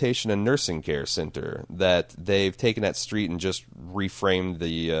Rehabilitation and Nursing Care Center that they've taken that street and just reframed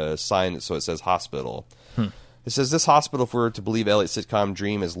the sign so it says hospital. It says this hospital, if we're to believe Elliot's sitcom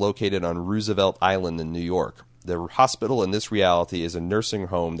Dream, is located on Roosevelt Island in New York. The hospital in this reality is a nursing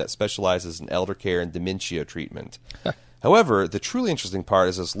home that specializes in elder care and dementia treatment. However, the truly interesting part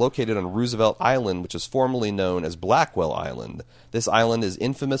is it's located on Roosevelt Island, which is formerly known as Blackwell Island. This island is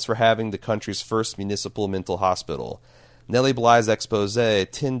infamous for having the country's first municipal mental hospital. Nellie Bly's expose,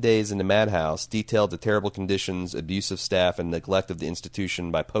 10 Days in the Madhouse, detailed the terrible conditions, abusive staff, and neglect of the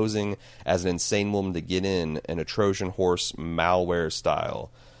institution by posing as an insane woman to get in a Trojan horse malware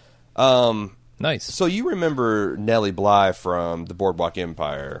style. Nice. So you remember Nellie Bly from the Boardwalk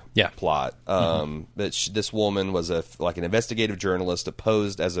Empire plot. That this woman was an investigative journalist that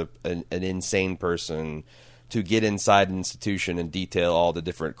posed as an insane person to get inside an institution and detail all the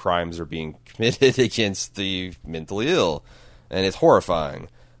different crimes that are being committed against the mentally ill. And it's horrifying.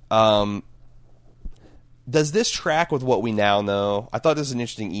 Does this track with what we now know? I thought this was an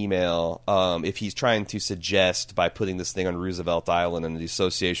interesting email. If he's trying to suggest by putting this thing on Roosevelt Island and the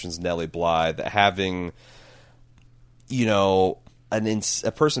associations Nellie Bly that having,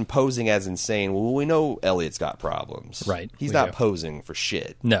 a person posing as insane. Well, we know Elliot's got problems, right? He's not posing for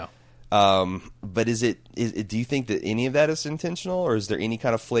shit. No. But do you think that any of that is intentional, or is there any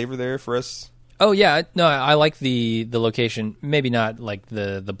kind of flavor there for us? Oh yeah, no, I like the location. Maybe not like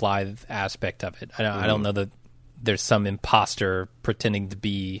the Blythe aspect of it. I don't know that there's some imposter pretending to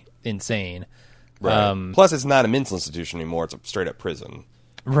be insane. Right. Plus, it's not a mental institution anymore; it's a straight up prison.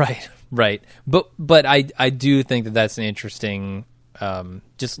 Right. But I do think that that's an interesting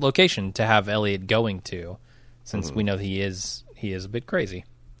just location to have Elliot going to, since we know he is a bit crazy.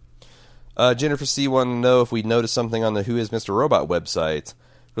 Jennifer C. wanted to know if we noticed something on the Who Is Mr. Robot website.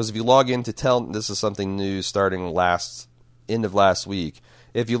 Because if you log into this is something new starting end of last week.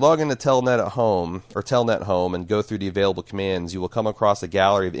 If you log into Telnet Home and go through the available commands, you will come across a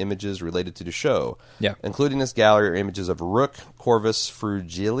gallery of images related to the show. Yeah. Including this gallery are images of Rook, Corvus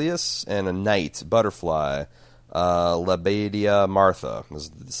Frugilius, and a knight, butterfly, Lebedia Martha. Those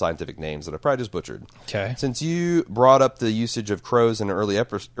are the scientific names that I probably just butchered. Okay. Since you brought up the usage of crows in an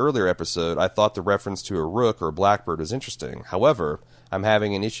earlier episode, I thought the reference to a rook or a blackbird was interesting. However, I'm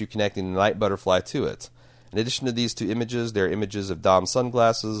having an issue connecting the night butterfly to it. In addition to these two images, there are images of Dom's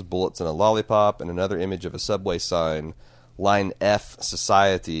sunglasses, bullets and a lollipop, and another image of a subway sign. Line F,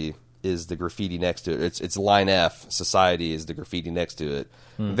 Society, is the graffiti next to it. It's Line F, Society, is the graffiti next to it.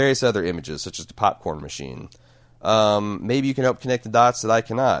 And various other images, such as the popcorn machine. Maybe you can help connect the dots that I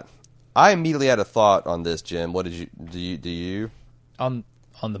cannot. I immediately had a thought on this, Jim. What did you do? You on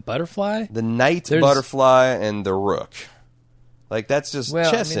the butterfly, the night butterfly, and the rook? Like, that's just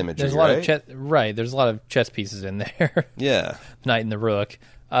chess imagery, there's a lot of there's a lot of chess pieces in there. Yeah. Knight and the rook.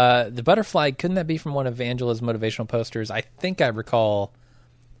 The butterfly, couldn't that be from one of Angela's motivational posters? I think I recall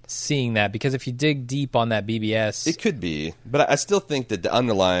seeing that, because if you dig deep on that BBS... It could be, but I still think that the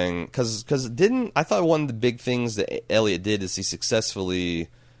underlying... Because I thought one of the big things that Elliot did is he successfully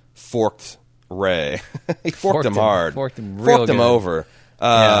forked Ray. He forked him hard. Forked him over.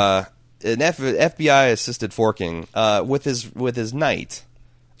 An FBI-assisted forking with his knight.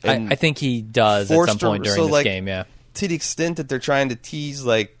 I think he does at some point during this game, yeah. To the extent that they're trying to tease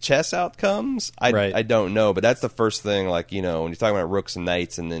chess outcomes, I don't know. But that's the first thing, when you're talking about rooks and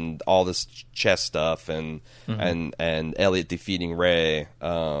knights, and then all this chess stuff, and Elliot defeating Ray.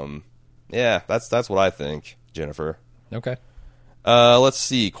 That's what I think, Jennifer. Okay. Let's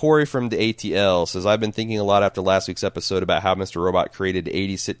see. Corey from the ATL says, I've been thinking a lot after last week's episode about how Mr. Robot created the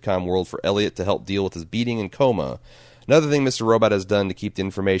 80s sitcom world for Elliot to help deal with his beating and coma. Another thing Mr. Robot has done to keep the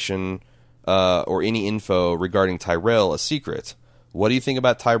information or any info regarding Tyrell a secret. What do you think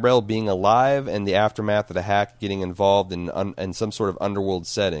about Tyrell being alive and the aftermath of the hack, getting involved in some sort of underworld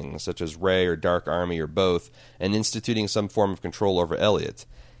setting, such as Ray or Dark Army or both, and instituting some form of control over Elliot?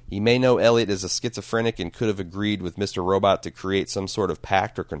 He may know Elliot is a schizophrenic and could have agreed with Mr. Robot to create some sort of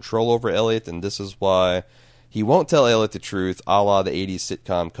pact or control over Elliot, and this is why he won't tell Elliot the truth, a la the 80s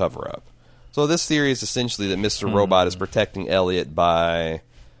sitcom cover-up. So this theory is essentially that Mr. Robot is protecting Elliot by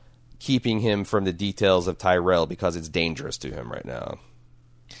keeping him from the details of Tyrell because it's dangerous to him right now.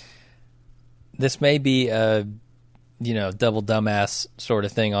 This may be a, double dumbass sort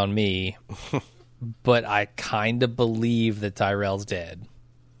of thing on me, but I kind of believe that Tyrell's dead.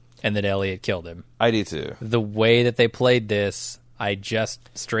 And that Elliot killed him. I do too. The way that they played this, I just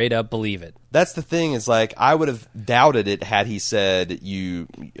straight up believe it. That's the thing, is I would have doubted it had he said,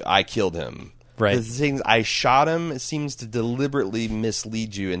 I killed him. Right. The things I shot him seems to deliberately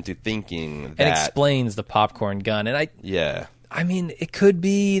mislead you into thinking that... It explains the popcorn gun. And Yeah. I mean, it could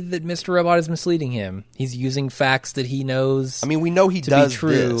be that Mr. Robot is misleading him. He's using facts that he knows I mean, we know he to does be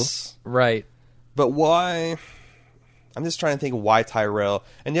true. this. Right. But why... I'm just trying to think of why Tyrell...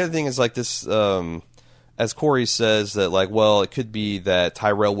 And the other thing is, like, this... as Corey says, that, like, well, it could be that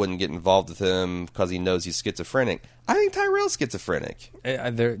Tyrell wouldn't get involved with him because he knows he's schizophrenic. I think Tyrell's schizophrenic.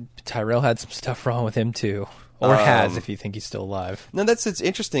 Tyrell had some stuff wrong with him, too. Or has, if you think he's still alive. No, it's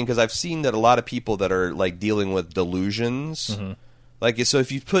interesting because I've seen that a lot of people that are, like, dealing with delusions... Like, so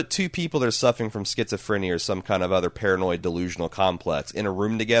if you put two people that are suffering from schizophrenia or some kind of other paranoid delusional complex in a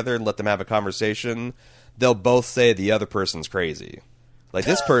room together and let them have a conversation, they'll both say the other person's crazy. Like,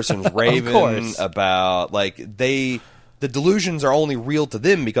 this person's raving about, like, the delusions are only real to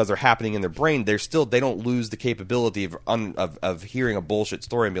them because they're happening in their brain. They don't lose the capability of hearing a bullshit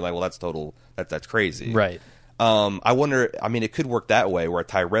story and be like, well, that's crazy. Right. I wonder, I mean, it could work that way where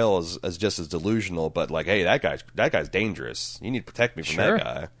Tyrell is just as delusional, but like, hey, that guy's dangerous. You need to protect me from that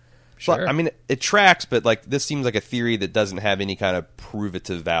guy. Sure. But, I mean, it tracks, but like, this seems like a theory that doesn't have any kind of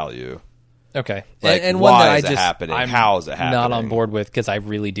provative value. Okay. Like, and why one that is it happening? I'm How is it happening? not on board with because I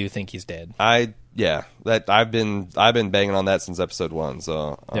really do think he's dead. I've been banging on that since episode 1.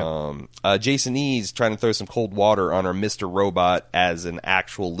 So, Jason E's trying to throw some cold water on our Mr. Robot as an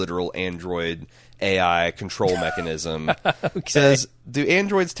actual literal android AI control mechanism. Okay. Says, do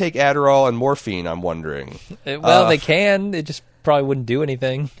androids take Adderall and morphine? I'm wondering. Well, they can. It just probably wouldn't do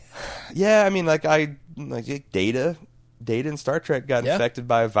anything. Yeah, I mean, Data in Star Trek got infected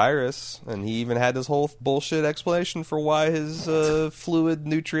by a virus, and he even had this whole bullshit explanation for why his fluid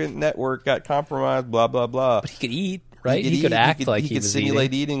nutrient network got compromised. Blah blah blah. But he could eat, right? He could act like he could was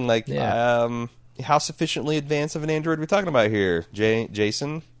simulate eating. Like, how sufficiently advanced of an android are we talking about here,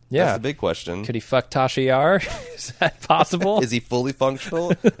 Jason? Yeah, that's the big question. Could he fuck Tasha Yar? Is that possible? Is he fully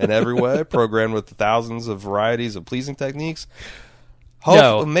functional in every way, programmed with thousands of varieties of pleasing techniques?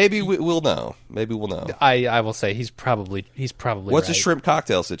 No. Maybe we'll know. Maybe we'll know. I will say he's probably What's a shrimp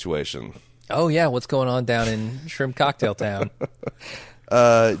cocktail situation? Oh yeah, what's going on down in Shrimp Cocktail Town?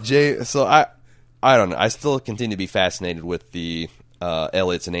 So I don't know. I still continue to be fascinated with the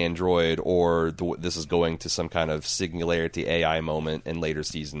Elliot's an android, or this is going to some kind of singularity AI moment in later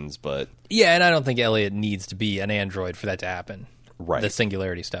seasons. But yeah, and I don't think Elliot needs to be an android for that to happen. Right. The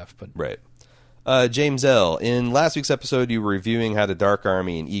singularity stuff, but right. James L. In last week's episode, you were reviewing how the Dark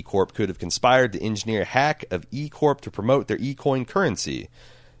Army and E-Corp could have conspired to engineer a hack of E-Corp to promote their E-coin currency.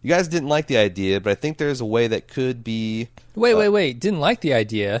 You guys didn't like the idea, but I think there's a way that could be... Wait. Didn't like the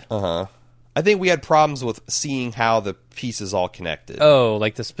idea. Uh-huh. I think we had problems with seeing how the pieces all connected. Oh,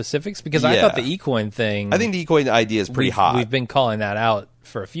 like the specifics? Because I thought the E-coin thing... I think the E-coin idea is pretty hot. We've been calling that out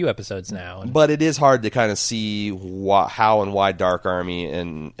for a few episodes now. But it is hard to kind of see how and why Dark Army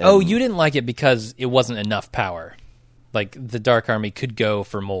and... Oh, you didn't like it because it wasn't enough power. Like, the Dark Army could go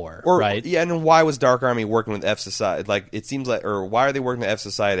for more, right? Yeah, and why was Dark Army working with F Society? Like, it seems like... Or why are they working with F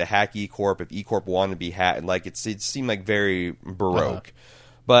Society to hack E-Corp if E-Corp wanted to be hacked? Like, it seemed like very Baroque.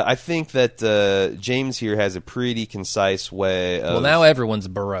 But I think that James here has a pretty concise way of... Well, now everyone's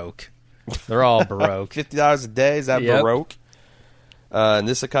Baroque. They're all Baroque. $50 a day, is that Baroque? In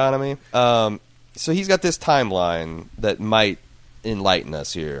this economy? So he's got this timeline that might enlighten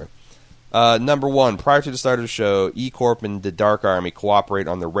us here. Number 1, prior to the start of the show, E-Corp and the Dark Army cooperate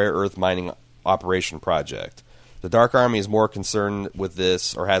on the rare earth mining operation project. The Dark Army is more concerned with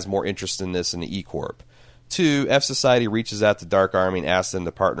this, or has more interest in this than the E-Corp. 2, F Society reaches out to Dark Army and asks them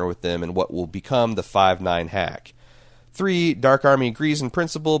to partner with them in what will become the 5-9 hack. 3, Dark Army agrees in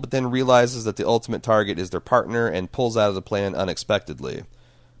principle, but then realizes that the ultimate target is their partner and pulls out of the plan unexpectedly.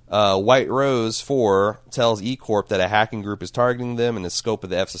 White Rose, 4, tells E-Corp that a hacking group is targeting them in the scope of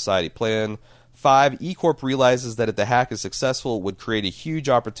the F Society plan. 5, E-Corp realizes that if the hack is successful, it would create a huge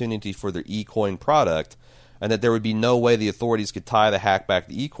opportunity for their E-Coin product, and that there would be no way the authorities could tie the hack back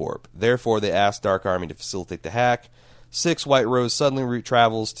to E-Corp. Therefore, they ask Dark Army to facilitate the hack. 6, White Rose suddenly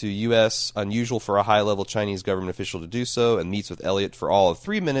travels to U.S., unusual for a high-level Chinese government official to do so, and meets with Elliot for all of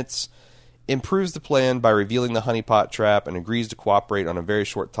 3 minutes, improves the plan by revealing the honeypot trap, and agrees to cooperate on a very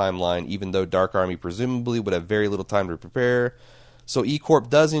short timeline, even though Dark Army presumably would have very little time to prepare. So E-Corp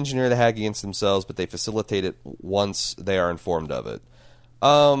does engineer the hack against themselves, but they facilitate it once they are informed of it.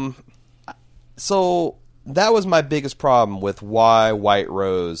 So that was my biggest problem with why White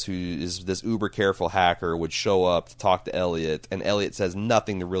Rose, who is this uber careful hacker, would show up to talk to Elliot, and Elliot says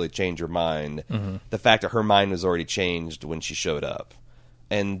nothing to really change her mind. Mm-hmm. The fact that her mind was already changed when she showed up.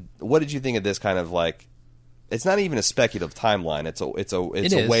 And what did you think of this kind of, like, it's not even a speculative timeline. It's a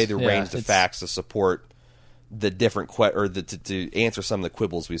way to arrange the facts to support the different to answer some of the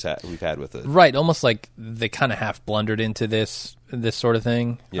quibbles we've had with it. Right, almost like they kind of half blundered into this sort of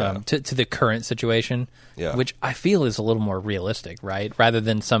thing to the current situation, which I feel is a little more realistic, right? Rather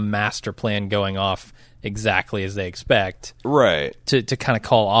than some master plan going off exactly as they expect. Right. To kind of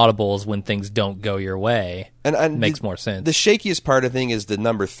call audibles when things don't go your way and makes more sense. The shakiest part of the thing is the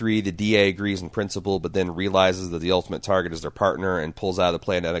number 3, the DA agrees in principle, but then realizes that the ultimate target is their partner and pulls out of the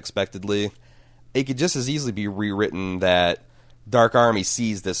plan unexpectedly. It could just as easily be rewritten that Dark Army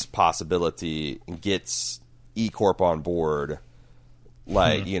sees this possibility and gets E-Corp on board.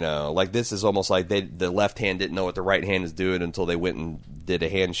 Like, like this is almost like the left hand didn't know what the right hand is doing until they went and did a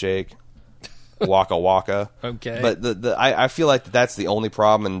handshake. Waka waka. Okay. But I feel like that's the only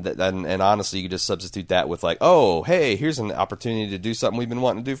problem, and honestly, you could just substitute that with like, oh, hey, here's an opportunity to do something we've been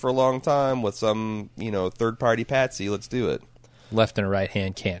wanting to do for a long time with some, third-party patsy. Let's do it. Left and right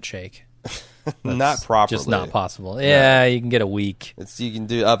hand can't shake. Not properly. Just not possible. Yeah, you can get a week. You can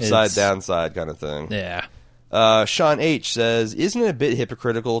do upside, downside kind of thing. Yeah. Sean H. says, isn't it a bit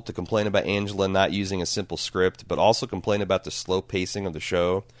hypocritical to complain about Angela not using a simple script, but also complain about the slow pacing of the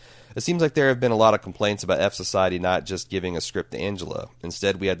show? It seems like there have been a lot of complaints about F Society not just giving a script to Angela.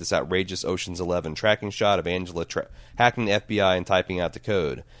 Instead, we had this outrageous Ocean's 11 tracking shot of Angela hacking the FBI and typing out the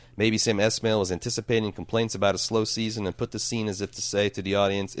code. Maybe Sam Esmail was anticipating complaints about a slow season and put the scene as if to say to the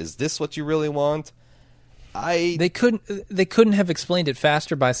audience, is this what you really want? They couldn't have explained it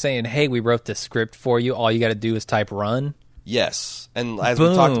faster by saying, hey, we wrote this script for you. All you got to do is type run. Yes. And as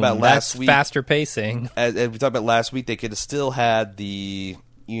we talked about last week. Faster pacing. As we talked about last week, they could have still had the,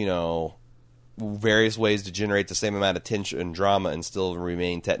 various ways to generate the same amount of tension and drama and still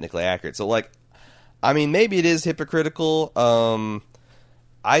remain technically accurate. So, maybe it is hypocritical.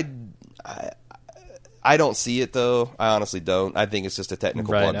 I don't see it, though. I honestly don't. I think it's just a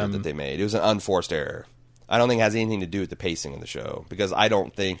technical blunder that they made. It was an unforced error. I don't think it has anything to do with the pacing of the show, because I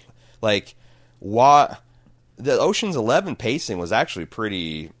don't think, the Ocean's 11 pacing was actually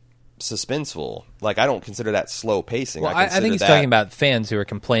pretty suspenseful. I don't consider that slow pacing. Well, I think he's talking about fans who are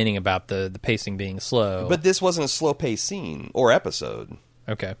complaining about the pacing being slow. But this wasn't a slow-paced scene or episode.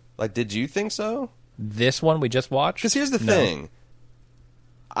 Okay. Did you think so? This one we just watched? Because here's the thing.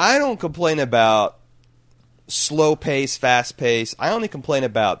 I don't complain about slow pace, fast pace. I only complain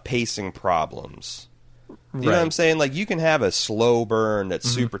about pacing problems. You know what I'm saying? You can have a slow burn that's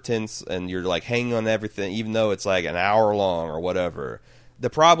super tense and you're hanging on everything, even though it's an hour long or whatever. The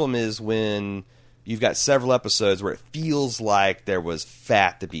problem is when you've got several episodes where it feels like there was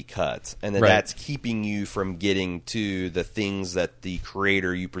fat to be cut, and that's keeping you from getting to the things that the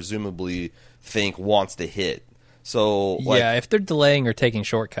creator you presumably think wants to hit. So, if they're delaying or taking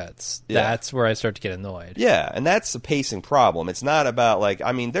shortcuts, that's where I start to get annoyed. Yeah, and that's the pacing problem. It's not about,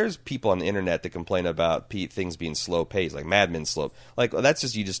 there's people on the internet that complain about things being slow paced, like Mad Men slow. That's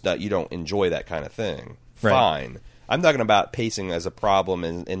just, you don't enjoy that kind of thing. Right. Fine. I'm talking about pacing as a problem,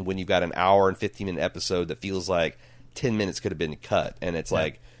 and when you've got an hour and 15-minute episode that feels like 10 minutes could have been cut, and it's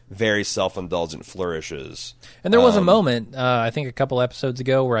very self-indulgent flourishes. And there was a moment, I think a couple episodes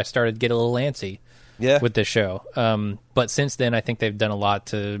ago, where I started to get a little antsy. With this show. But since then, I think they've done a lot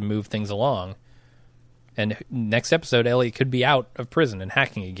to move things along. And next episode, Elliot could be out of prison and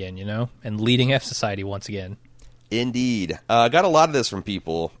hacking again, and leading F Society once again. Indeed. I got a lot of this from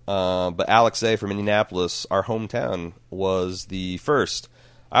people, but Alex A. from Indianapolis, our hometown, was the first.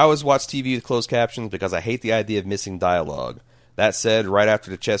 I always watch TV with closed captions because I hate the idea of missing dialogue. That said, right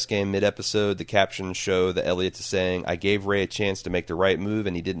after the chess game mid-episode, the captions show that Elliot is saying, I gave Ray a chance to make the right move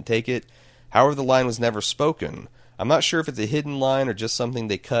and he didn't take it. However, the line was never spoken. I'm not sure if it's a hidden line or just something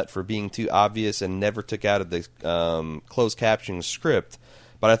they cut for being too obvious and never took out of the closed captioning script,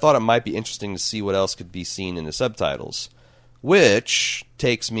 but I thought it might be interesting to see what else could be seen in the subtitles. Which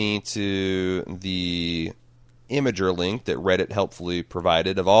takes me to the Imager link that Reddit helpfully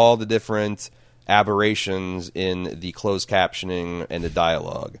provided of all the different aberrations in the closed captioning and the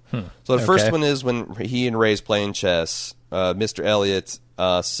dialogue. So the first one is when he and Ray's playing chess. Mr. Elliot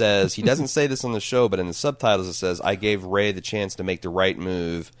says, he doesn't say this on the show, but in the subtitles it says, I gave Ray the chance to make the right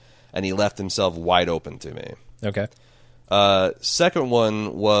move, and he left himself wide open to me. Okay. Second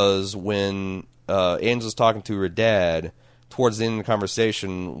one was when Angela's talking to her dad. Towards the end of the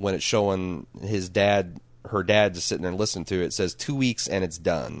conversation, when it's showing her dad just sitting there and listening to it, it says 2 weeks and it's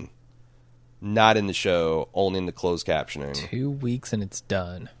done. Not in the show, only in the closed captioning. 2 weeks and it's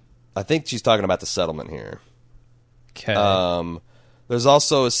done. I think she's talking about the settlement here. Okay. There's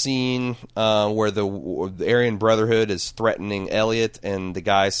also a scene where the Aryan Brotherhood is threatening Elliot, and the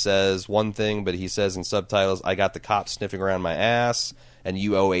guy says one thing, but he says in subtitles, "I got the cops sniffing around my ass, and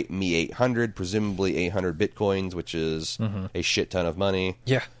you owe me 800, presumably 800 bitcoins, which is a shit ton of money."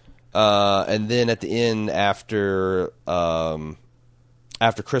 Yeah. And then at the end, after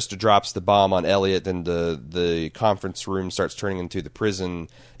Krista drops the bomb on Elliot, then the conference room starts turning into the prison.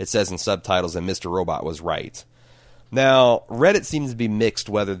 It says in subtitles that Mr. Robot was right. Now, Reddit seems to be mixed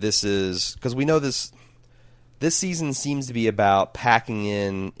whether this is... Because we know this season seems to be about packing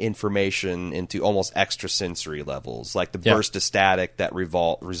in information into almost extrasensory levels, like the burst of static that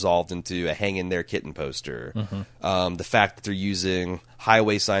resolved into a hang in there kitten poster. The fact that they're using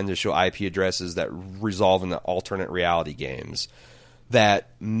highway signs to show IP addresses that resolve into alternate reality games. That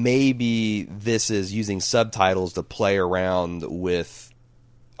maybe this is using subtitles to play around with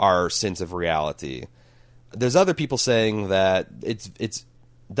our sense of reality. There's other people saying that it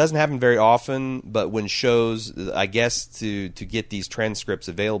doesn't happen very often, but when shows, I guess, to get these transcripts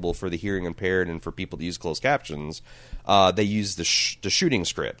available for the hearing impaired and for people to use closed captions, they use the shooting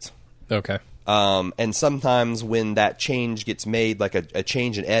script. Okay. And sometimes when that change gets made, like a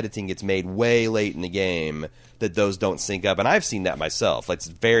change in editing gets made way late in the game, that those don't sync up. And I've seen that myself. Like, it's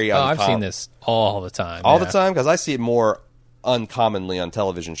very uncommon. I've seen this all the time. All the time? Because I see it more uncommonly on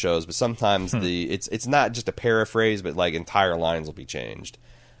television shows, but sometimes it's not just a paraphrase, but like entire lines will be changed.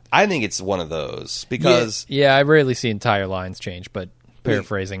 I think it's one of those because yeah, I rarely see entire lines change, but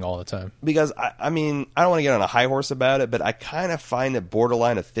paraphrasing all the time. Because I mean, I don't want to get on a high horse about it, but I kind of find it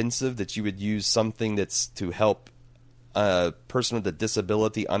borderline offensive that you would use something that's to help a person with a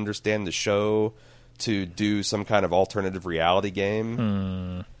disability understand the show to do some kind of alternative reality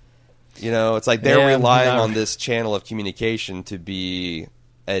game. You know, it's like they're relying on this channel of communication to be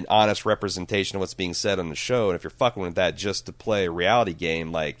an honest representation of what's being said on the show. And if you're fucking with that just to play a reality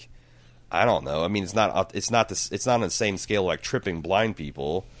game, like, I don't know. I mean, it's not on the same scale like tripping blind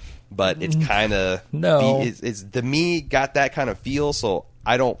people, but it's kind of it's to me got that kind of feel. So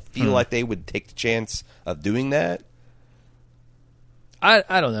I don't feel like they would take the chance of doing that.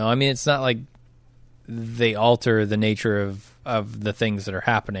 I don't know. I mean, it's not like they alter the nature of the things that are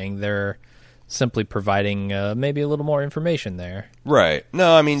happening. They're simply providing maybe a little more information there. Right.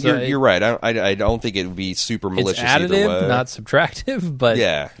 No, I mean, you're right. I don't think it would be super malicious. It's additive, either way. not subtractive, but...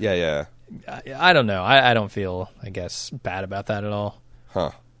 Yeah. I don't know. I don't feel, I guess, bad about that at all.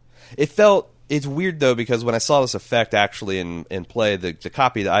 Huh. It's weird, though, because when I saw this effect actually in play, the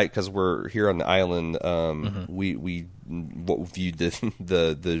copy that because we're here on the island, we viewed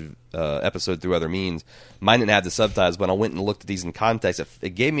the episode through other means. Mine didn't have the subtitles, but I went and looked at these in context.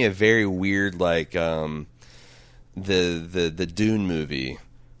 It gave me a very weird, like, the Dune movie,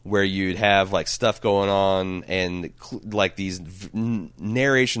 where you'd have like stuff going on and like these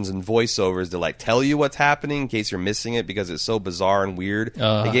narrations and voiceovers to like tell you what's happening in case you're missing it because it's so bizarre and weird.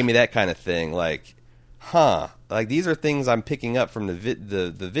 It gave me that kind of thing. Like, like these are things I'm picking up from the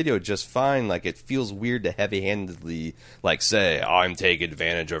video just fine. Like, it feels weird to heavy-handedly like say, I'm taking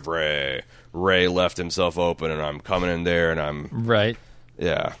advantage of Ray. Ray left himself open and I'm coming in there and I'm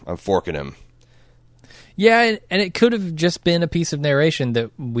I'm forking him. Yeah, and it could have just been a piece of narration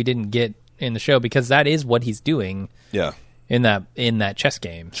that we didn't get in the show because that is what he's doing. Yeah, in that chess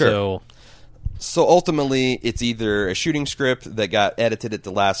game. Sure. So ultimately, it's either a shooting script that got edited at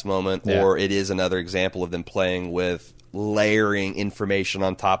the last moment, or it is another example of them playing with layering information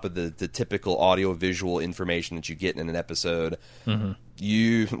on top of the typical audio-visual information that you get in an episode.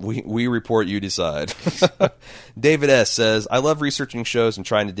 We report, you decide. David S. says, I love researching shows and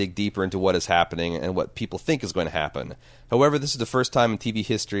trying to dig deeper into what is happening and what people think is going to happen. However, this is the first time in TV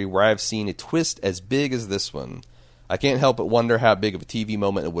history where I have seen a twist as big as this one. I can't help but wonder how big of a TV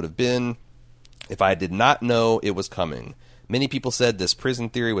moment it would have been if I did not know it was coming. Many people said this prison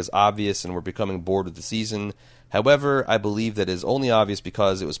theory was obvious and were becoming bored with the season. However, I believe that it is only obvious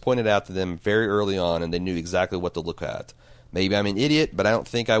because it was pointed out to them very early on and they knew exactly what to look at. Maybe I'm an idiot, but I don't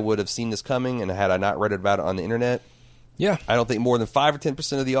think I would have seen this coming, and had I not read about it on the internet, I don't think more than 5 or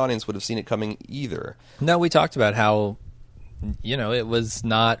 10% of the audience would have seen it coming either. No, we talked about how, it was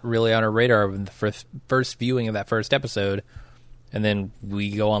not really on our radar in the first viewing of that first episode, and then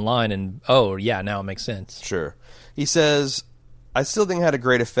we go online and, now it makes sense. Sure. He says, I still think it had a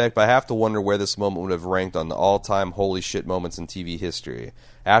great effect, but I have to wonder where this moment would have ranked on the all-time holy shit moments in TV history.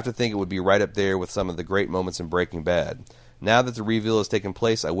 I have to think it would be right up there with some of the great moments in Breaking Bad. Now that the reveal has taken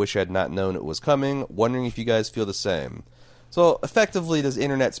place, I wish I had not known it was coming. Wondering if you guys feel the same. So, effectively, does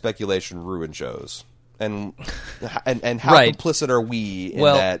internet speculation ruin shows? And how complicit are we in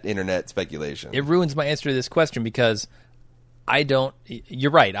that internet speculation? It ruins my answer to this question because I don't.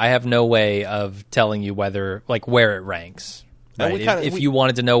 You're right. I have no way of telling you where it ranks. Right? If you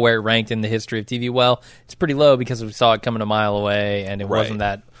wanted to know where it ranked in the history of TV, well, it's pretty low because we saw it coming a mile away, and it wasn't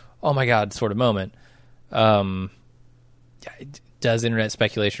that oh my god sort of moment. Does internet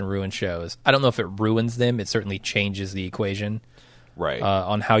speculation ruin shows? I don't know if it ruins them. It certainly changes the equation,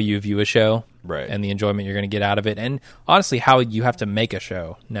 on how you view a show, and the enjoyment you're going to get out of it, and honestly, how you have to make a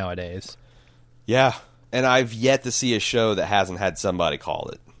show nowadays. Yeah, and I've yet to see a show that hasn't had somebody call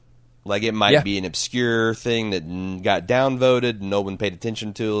it. Like, it might be an obscure thing that got downvoted and no one paid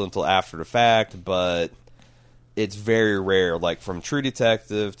attention to until after the fact, but it's very rare. Like, from True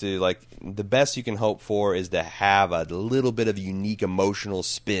Detective to, like, the best you can hope for is to have a little bit of unique emotional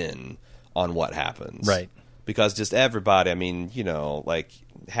spin on what happens. Right. Because just everybody, I mean, you know, like,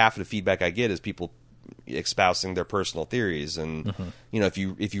 half of the feedback I get is people espousing their personal theories, and you know, if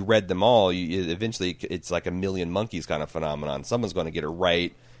you read them all, eventually it's like a million monkeys kind of phenomenon. Someone's going to get it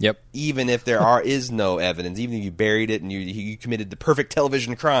right. Yep. Even if there is no evidence, even if you buried it and you committed the perfect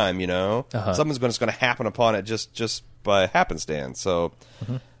television crime, you know, someone's just going to happen upon it just by happenstance. So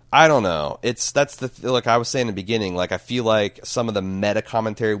I don't know. Like I was saying in the beginning, like I feel like some of the meta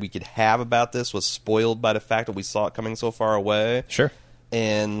commentary we could have about this was spoiled by the fact that we saw it coming so far away. Sure.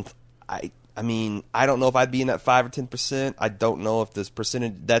 And I mean, I don't know if I'd be in that 5 or 10%. I don't know if this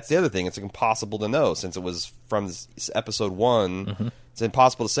percentage... That's the other thing. It's impossible to know since it was from this episode 1. It's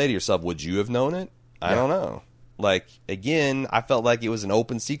impossible to say to yourself, would you have known it? I don't know. Like, again, I felt like it was an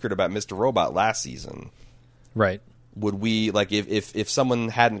open secret about Mr. Robot last season. Right. Would we... Like, if someone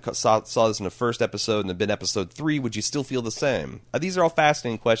hadn't saw this in the first episode and had been episode 3, would you still feel the same? These are all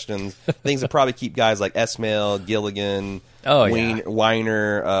fascinating questions. Things that probably keep guys like Esmail, Gilligan...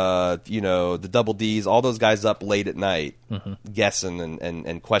 Weiner, you know, the Double Ds, all those guys up late at night guessing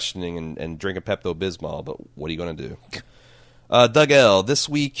and questioning and drinking Pepto-Bismol, but what are you going to do? Doug L., this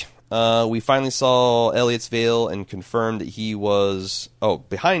week we finally saw Elliot's Veil and confirmed that he was...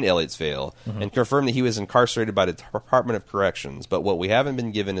 behind Elliot's Veil, and confirmed that he was incarcerated by the Department of Corrections, but what we haven't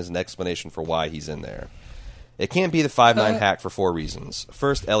been given is an explanation for why he's in there. It can't be the 5'9" hack for 4 reasons.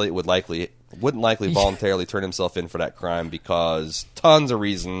 First, Elliot wouldn't likely voluntarily turn himself in for that crime because tons of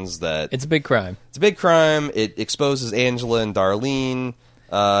reasons that... It's a big crime. It's a big crime. It exposes Angela and Darlene.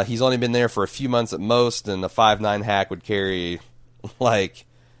 He's only been there for a few months at most, and the 5'9" hack would carry, like,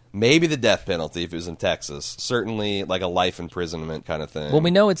 maybe the death penalty if it was in Texas. Certainly, like, a life imprisonment kind of thing. Well,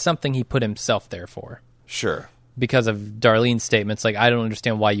 we know it's something he put himself there for. Sure. Because of Darlene's statements, like, I don't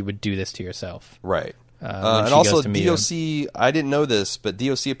understand why you would do this to yourself. Right. And also, DOC, I didn't know this, but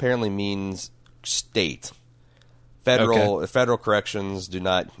DOC apparently means state. Federal corrections do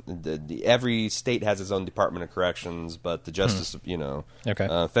not... every state has its own Department of Corrections, but the Justice, you know...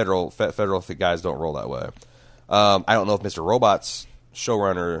 Federal guys don't roll that way. I don't know if Mr. Robot's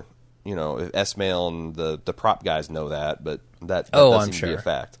showrunner, you know, if Esmail and the prop guys know that, but that does seem to be a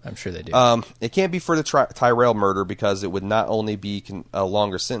fact. I'm sure they do. It can't be for the Tyrell murder because it would not only be a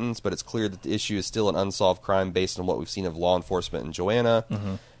longer sentence, but it's clear that the issue is still an unsolved crime based on what we've seen of law enforcement in Joanna.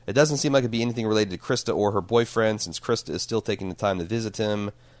 It doesn't seem like it'd be anything related to Krista or her boyfriend, since Krista is still taking the time to visit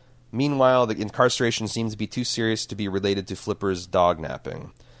him. Meanwhile, the incarceration seems to be too serious to be related to Flipper's dog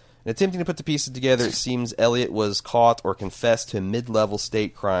napping. In attempting to put the pieces together, it seems Elliot was caught or confessed to a mid-level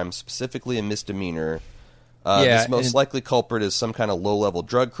state crime, specifically a misdemeanor. This most likely culprit is some kind of low-level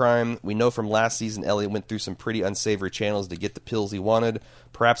drug crime. We know from last season Elliot went through some pretty unsavory channels to get the pills he wanted.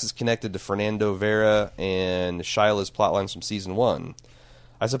 Perhaps it's connected to Fernando Vera and Shyla's plotlines from season 1.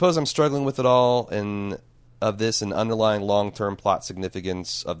 I suppose I'm struggling with it all of this and underlying long-term plot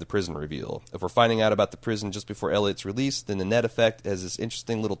significance of the prison reveal. If we're finding out about the prison just before Elliot's release, then the net effect has this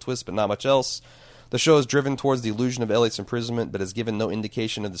interesting little twist but not much else. The show is driven towards the illusion of Elliot's imprisonment, but has given no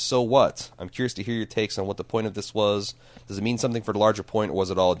indication of the so what. I'm curious to hear your takes on what the point of this was. Does it mean something for the larger point, or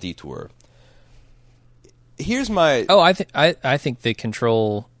was it all a detour? Here's my... I think the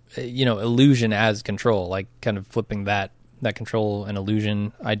control, illusion as control, like kind of flipping that control and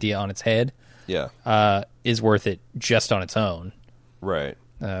illusion idea on its head, is worth it just on its own, right?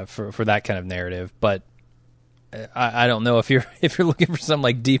 For that kind of narrative. But I don't know if you're looking for some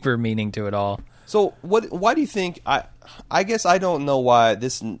like deeper meaning to it all. So why do you think? I guess I don't know why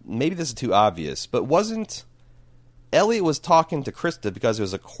this. Maybe this is too obvious, but wasn't Elliot was talking to Krista because it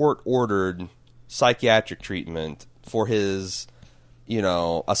was a court-ordered psychiatric treatment for his,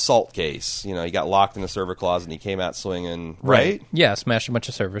 assault case. He got locked in the server closet and he came out swinging, right? Yeah, smashed a bunch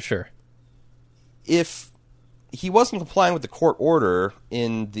of servers, sure. If he wasn't complying with the court order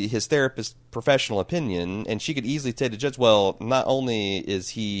in his therapist's professional opinion, and she could easily say to the judge, well, not only is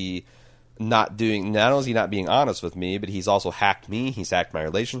he not only is he not being honest with me, but he's also hacked me. He's hacked my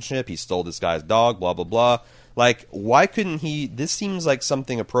relationship. He stole this guy's dog. Blah blah blah. Like, why couldn't he? This seems like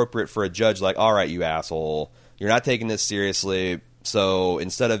something appropriate for a judge. Like, all right, you asshole, you're not taking this seriously. So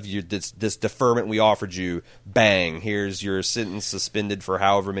instead of this deferment we offered you, bang, here's your sentence suspended for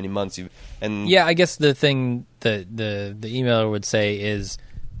however many months you. And yeah, I guess the thing that the emailer would say is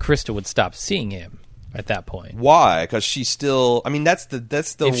Krista would stop seeing him at that point. Why? Because she's still. I mean, that's the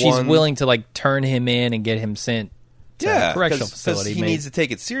if she's willing to like turn him in and get him sent to a correctional facility. He needs to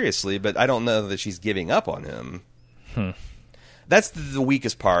take it seriously, but I don't know that she's giving up on him. That's the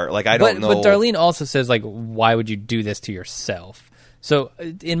weakest part. Like, I don't know. But Darlene also says, like, why would you do this to yourself? So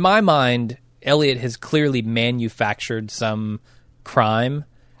in my mind, Elliot has clearly manufactured some crime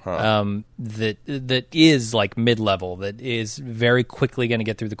that is like mid-level, that is very quickly going to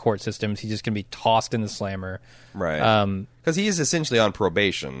get through the court systems. He's just going to be tossed in the slammer. Right. Because he is essentially on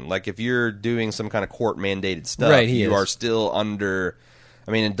probation. Like, if you're doing some kind of court-mandated stuff, right, you are still under...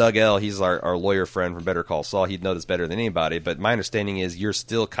 I mean, and Doug L., he's our lawyer friend from Better Call Saul. He'd know this better than anybody. But my understanding is you're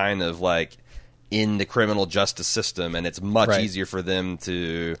still kind of, like, in the criminal justice system, and it's much easier for them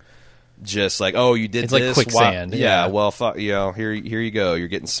to... just like, oh, you did it's this? It's like quicksand. Yeah, well, here you go. You're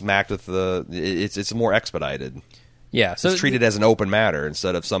getting smacked with the... It's more expedited. Yeah. So it's treated as an open matter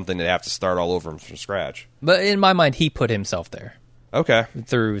instead of something that have to start all over from scratch. But in my mind, he put himself there. Okay.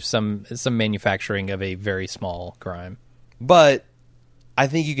 Through some manufacturing of a very small crime. But I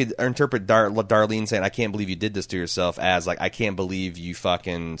think you could interpret Darlene saying, I can't believe you did this to yourself as, like, I can't believe you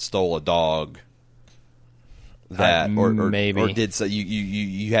fucking stole a dog. That or maybe or did so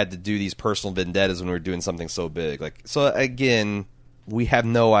you had to do these personal vendettas when we were doing something so big, like, so again we have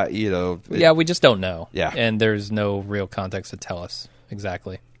no we just don't know, and there's no real context to tell us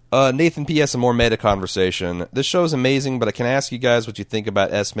exactly. Nathan P.S. a more meta conversation. This show is amazing, but I can ask you guys what you think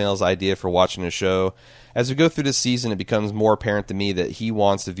about S-Mail's idea for watching a show. As we go through this season, it becomes more apparent to me that he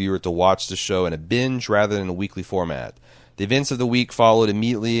wants the viewer to watch the show in a binge rather than a weekly format. The events of the week followed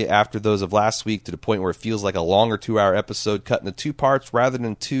immediately after those of last week to the point where it feels like a longer 2-hour episode cut into 2 parts rather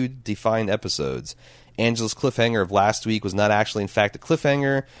than 2 defined episodes. Angela's cliffhanger of last week was not actually in fact a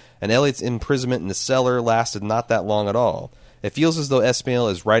cliffhanger, and Elliot's imprisonment in the cellar lasted not that long at all. It feels as though S-Mail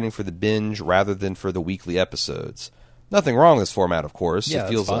is writing for the binge rather than for the weekly episodes. Nothing wrong with this format, of course. Yeah, it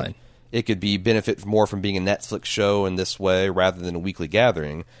feels that's fine. like it could be benefit more from being a Netflix show in this way rather than a weekly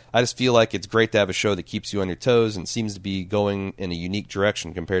gathering. I just feel like it's great to have a show that keeps you on your toes and seems to be going in a unique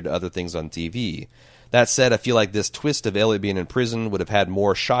direction compared to other things on TV. That said, I feel like this twist of Elliot being in prison would have had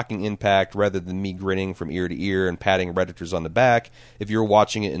more shocking impact rather than me grinning from ear to ear and patting Redditors on the back if you were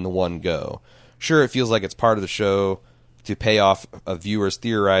watching it in the one go. Sure, it feels like it's part of the show to pay off viewers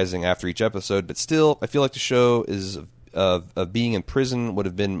theorizing after each episode, but still, I feel like the show is... Of being in prison would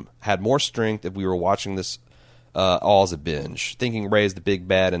have had more strength if we were watching this all as a binge, thinking Ray is the big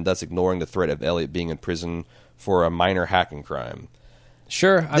bad and thus ignoring the threat of Elliot being in prison for a minor hacking crime.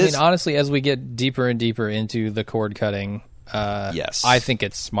 Sure. I mean, honestly, as we get deeper and deeper into the cord cutting, yes, I think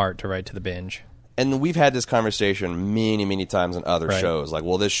it's smart to write to the binge. And we've had this conversation many, many times on other shows. Like,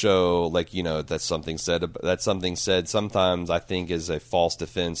 well, this show, like, that's something said sometimes I think is a false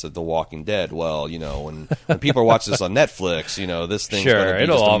defense of The Walking Dead. Well, when people are watching this on Netflix, this thing's going to be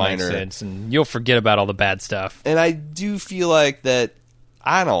it'll just all a minor... make sense, and you'll forget about all the bad stuff. And I do feel like that,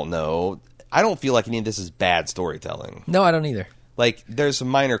 I don't know, I don't feel like any of this is bad storytelling. No, I don't either. Like, there's some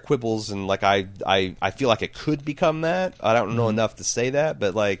minor quibbles, and, like, I feel like it could become that. I don't know enough to say that,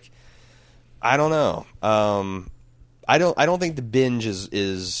 but, like... I don't know. I don't think the binge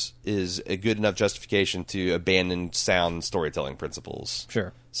is a good enough justification to abandon sound storytelling principles.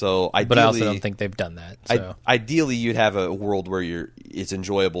 Sure. So ideally, but I also don't think they've done that. So. Ideally, you'd have a world where it's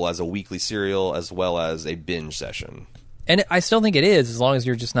enjoyable as a weekly serial as well as a binge session. And I still think it is, as long as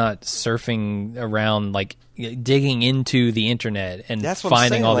you're just not surfing around, like digging into the internet and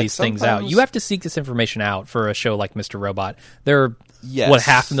finding all these things out. You have to seek this information out for a show like Mr. Robot. There are,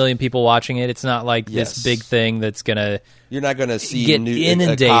 500,000 people watching it. It's not like this big thing that's going to... You're not going to see a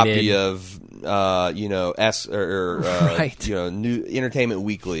copy of, New Entertainment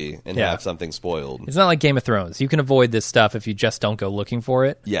Weekly and have something spoiled. It's not like Game of Thrones. You can avoid this stuff if you just don't go looking for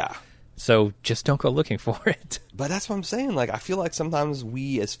it. Yeah. So just don't go looking for it. But that's what I'm saying. Like, I feel like sometimes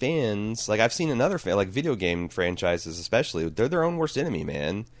we as fans, like I've seen another like video game franchises especially, they're their own worst enemy,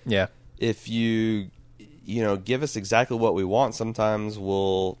 man. Yeah. If you give us exactly what we want, sometimes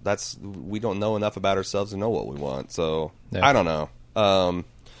we don't know enough about ourselves to know what we want. So I don't know.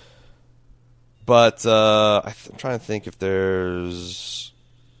 But I'm trying to think if there's...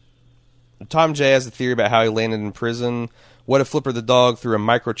 Tom J has a theory about how he landed in prison. What if Flipper the dog, through a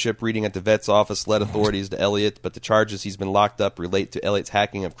microchip reading at the vet's office, led authorities to Elliot, but the charges he's been locked up relate to Elliot's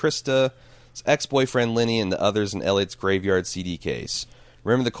hacking of Krista, his ex-boyfriend Lenny, and the others in Elliot's graveyard CD case.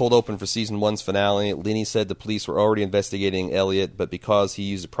 Remember the cold open for Season 1's finale? Lenny said the police were already investigating Elliot, but because he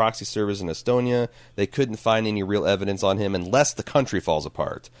used a proxy service in Estonia, they couldn't find any real evidence on him unless the country falls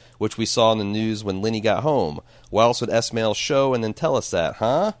apart, which we saw in the news when Lenny got home. Why else would Esmail show and then tell us that,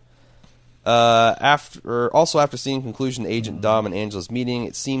 huh? After seeing conclusion to Agent Dom and Angela's meeting,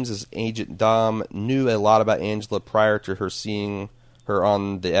 it seems as Agent Dom knew a lot about Angela prior to her seeing her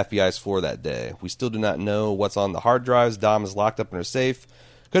on the FBI's floor that day. We still do not know what's on the hard drives Dom is locked up in her safe.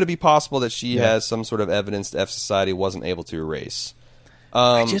 Could it be possible that she has some sort of evidence the F Society wasn't able to erase?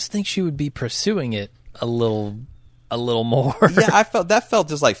 I just think she would be pursuing it a little more. Yeah, that felt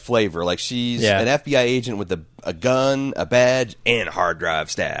just like flavor. Like she's an FBI agent with a gun, a badge, and a hard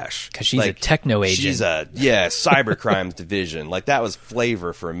drive stash. Because she's like, a techno agent. She's cybercrimes division. Like that was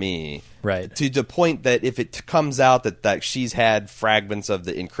flavor for me. Right. To the point that if it comes out that she's had fragments of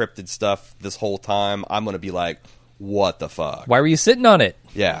the encrypted stuff this whole time, I'm going to be like, what the fuck? Why were you sitting on it?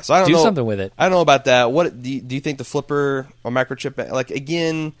 Yeah, so I don't know. Do something with it. I don't know about that. What do you think the Flipper or microchip? Like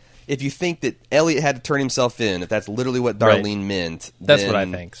again, if you think that Elliot had to turn himself in, if that's literally what Darlene meant, that's what I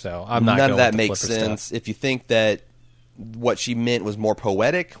think. So I'm not. None going of that with makes sense. Stuff. If you think that what she meant was more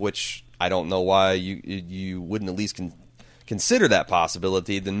poetic, which I don't know why you wouldn't at least consider that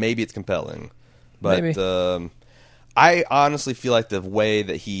possibility, then maybe it's compelling. But I honestly feel like the way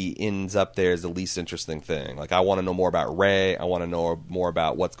that he ends up there is the least interesting thing. Like, I want to know more about Ray. I want to know more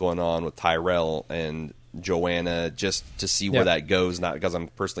about what's going on with Tyrell and Joanna, just to see where that goes, not because I'm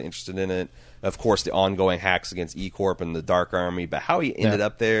personally interested in it. Of course, the ongoing hacks against E-Corp and the Dark Army, but how he ended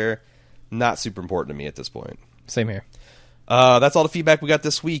up there, not super important to me at this point. Same here. That's all the feedback we got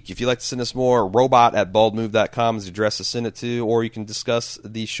this week. If you'd like to send us more, robot@baldmove.com is the address to send it to, or you can discuss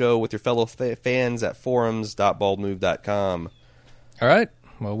the show with your fellow fans at forums.baldmove.com. All right.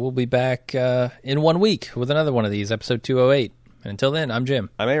 Well, we'll be back in 1 week with another one of these, episode 208. And until then, I'm Jim.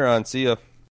 I'm Aaron. See ya.